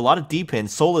 They have a lot of DPIN.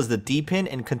 Sol is the DPIN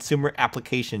and consumer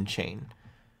application chain.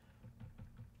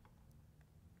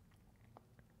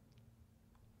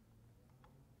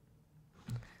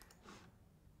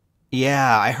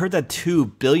 Yeah, I heard that too.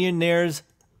 Billionaires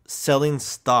selling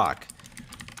stock.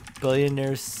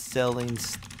 Billionaires selling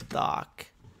stock.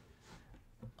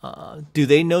 Do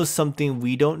they know something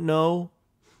we don't know?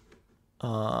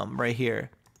 Right here.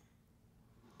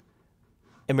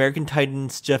 American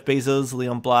Titans, Jeff Bezos,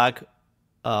 Leon Black,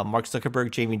 Mark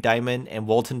Zuckerberg, Jamie Dimon, and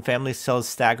Walton family sells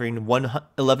staggering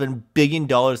 $11 billion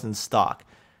in stock.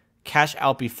 Cash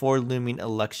out before looming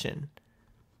election.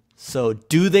 So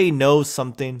do they know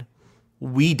something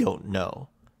we don't know?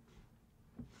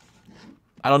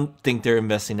 I don't think they're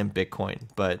investing in Bitcoin,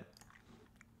 but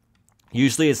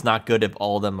usually it's not good if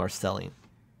all of them are selling.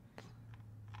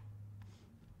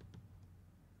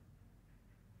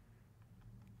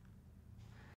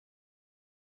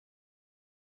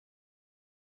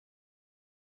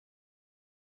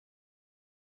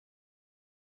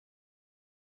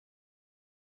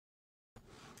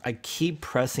 I keep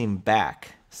pressing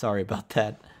back. Sorry about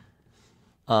that.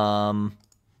 I'm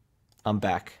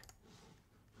back.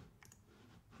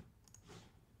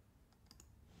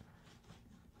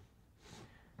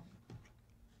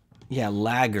 Yeah,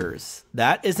 laggers.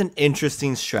 That is an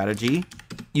interesting strategy.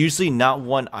 Usually not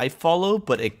one I follow,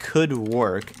 but it could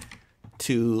work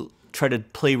to try to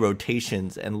play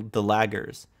rotations and the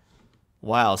laggers.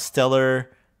 Wow,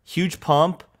 stellar, huge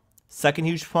pump, second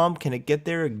huge pump. Can it get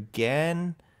there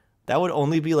again? That would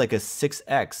only be like a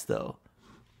 6x though.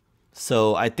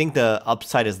 So I think the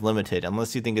upside is limited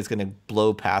unless you think it's going to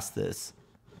blow past this.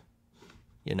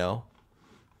 You know?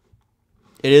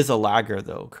 It is a lagger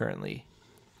though currently.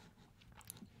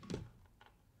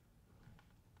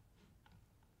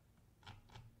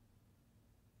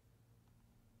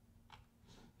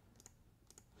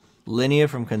 Linear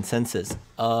from consensus. Do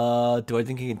I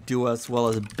think it can do as well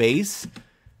as base?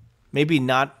 Maybe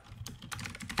not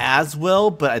as well,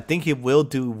 but I think it will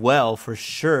do well for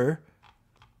sure.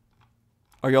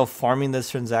 Are y'all farming these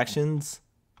transactions?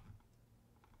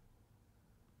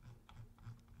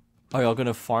 Are y'all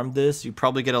gonna farm this? You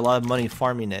probably get a lot of money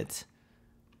farming it.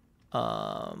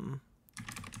 Linear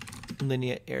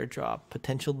airdrop.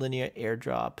 Potential linear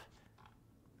airdrop.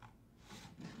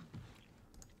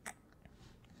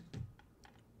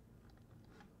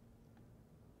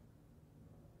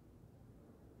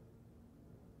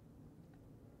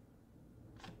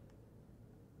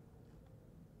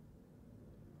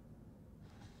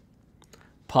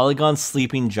 Polygon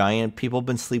sleeping giant. People have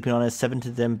been sleeping on it. $7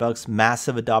 to $10.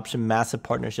 Massive adoption. Massive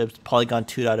partnerships. Polygon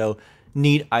 2.0.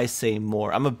 Need I say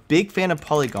more? I'm a big fan of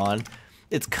Polygon.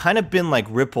 It's kind of been like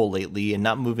Ripple lately and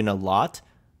not moving a lot.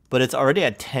 But it's already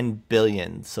at 10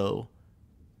 billion. So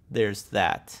there's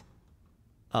that.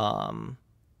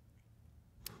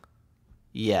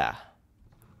 Yeah.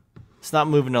 It's not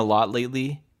moving a lot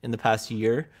lately in the past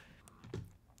year.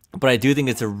 But I do think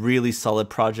it's a really solid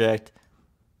project.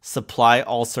 Supply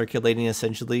all circulating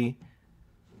essentially.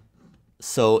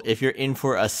 So if you're in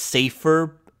for a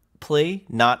safer play,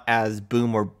 not as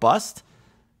boom or bust,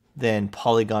 then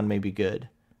Polygon may be good.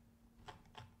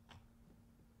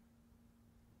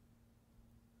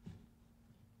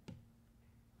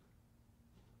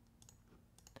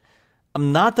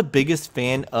 I'm not the biggest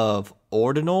fan of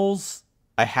ordinals.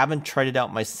 I haven't tried it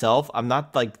out myself. I'm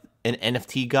not like an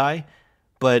NFT guy,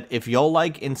 but if y'all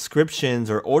like inscriptions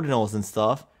or ordinals and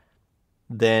stuff,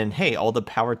 then hey, all the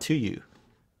power to you.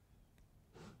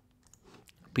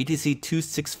 BTC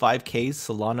 265K,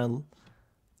 Solana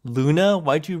Luna?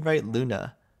 Why'd you write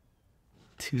Luna?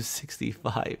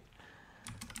 265.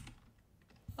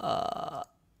 Well,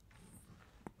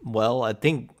 I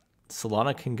think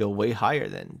Solana can go way higher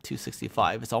than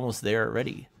 265. It's almost there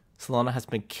already. Solana has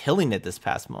been killing it this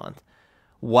past month.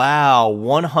 Wow,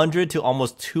 100 to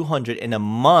almost 200 in a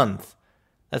month.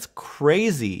 That's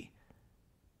crazy.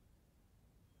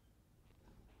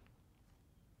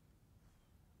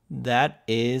 That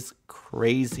is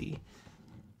crazy.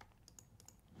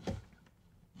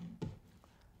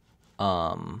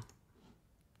 All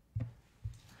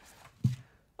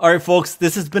right, folks,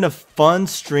 this has been a fun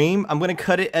stream. I'm going to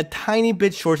cut it a tiny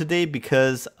bit short today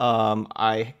because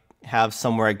I have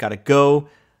somewhere I got to go,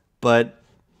 but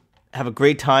have a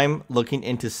great time looking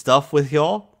into stuff with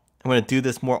y'all. I'm going to do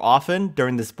this more often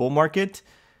during this bull market.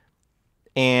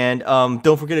 And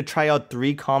don't forget to try out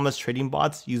 3 commas trading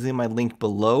bots using my link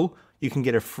below. You can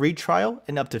get a free trial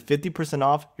and up to 50%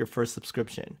 off your first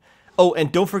subscription. Oh, and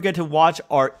don't forget to watch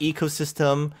our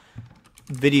ecosystem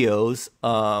videos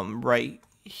right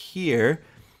here.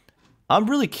 I'm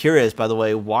really curious, by the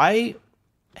way, why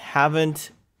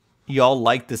haven't y'all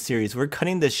liked this series? We're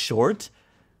cutting this short.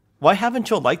 Why haven't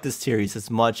y'all liked this series as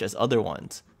much as other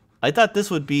ones? I thought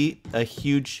this would be a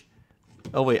huge...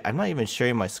 Oh, wait, I'm not even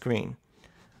sharing my screen.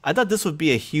 I thought this would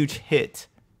be a huge hit,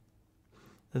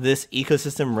 this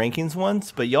ecosystem rankings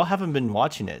ones, but y'all haven't been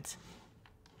watching it.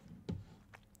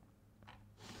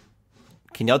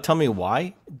 Can y'all tell me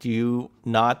why? Do you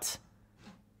not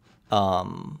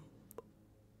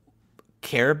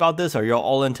care about this? Are y'all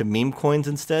all into meme coins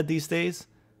instead these days?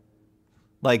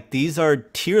 Like, these are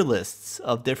tier lists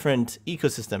of different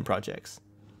ecosystem projects.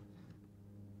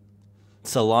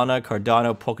 Solana,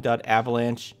 Cardano, Polkadot,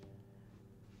 Avalanche.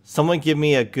 Someone give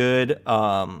me a good,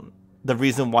 the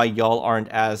reason why y'all aren't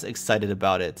as excited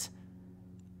about it.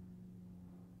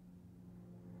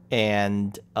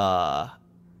 And I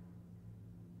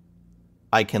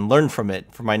can learn from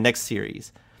it for my next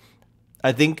series.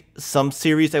 I think some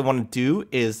series I want to do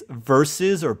is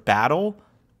versus or battle,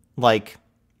 like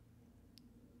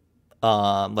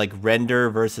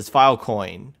Render versus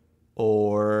Filecoin,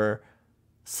 or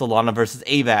Solana versus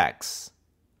AVAX,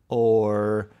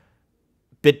 or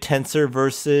BitTensor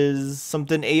versus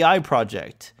something AI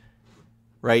project,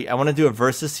 right? I want to do a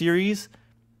versus series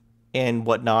and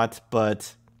whatnot,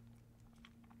 but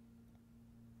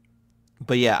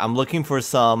But yeah, I'm looking for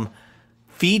some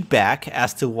feedback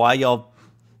as to why y'all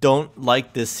don't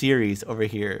like this series over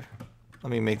here.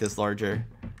 Let me make this larger.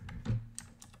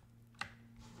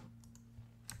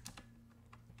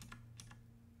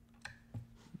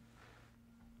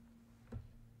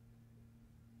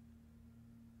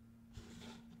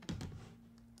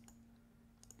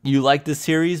 You like this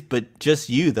series, but just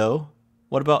you though.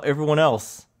 What about everyone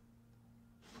else?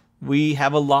 We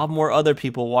have a lot more other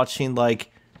people watching like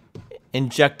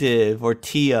Injective or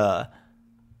Tia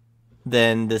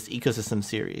than this ecosystem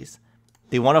series.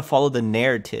 They want to follow the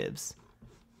narratives.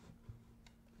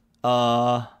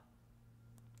 ETH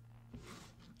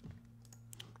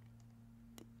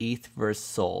versus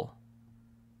Sol.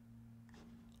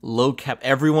 Low cap.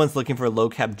 Everyone's looking for low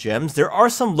cap gems. There are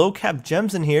some low cap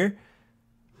gems in here.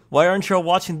 Why aren't you all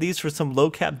watching these for some low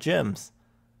cap gems?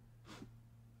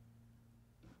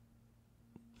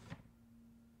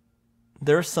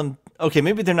 There's some. Okay,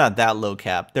 maybe they're not that low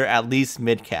cap. They're at least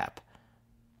mid cap.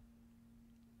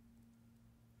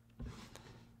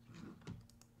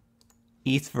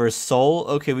 ETH versus Sol.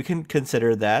 Okay, we can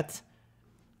consider that.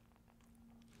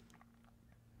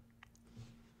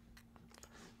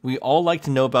 We all like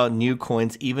to know about new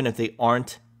coins, even if they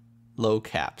aren't low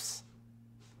caps.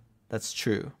 That's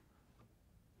true.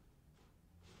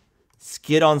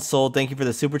 Skid on Sol, thank you for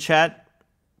the super chat.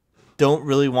 Don't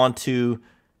really want to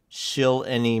shill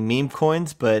any meme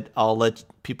coins, but I'll let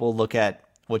people look at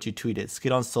what you tweeted.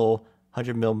 Skid on Sol,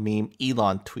 100 mil meme,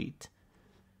 Elon tweet.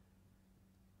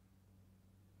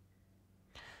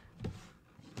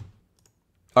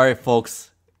 All right,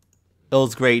 folks. It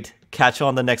was great. Catch you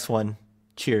on the next one.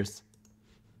 Cheers.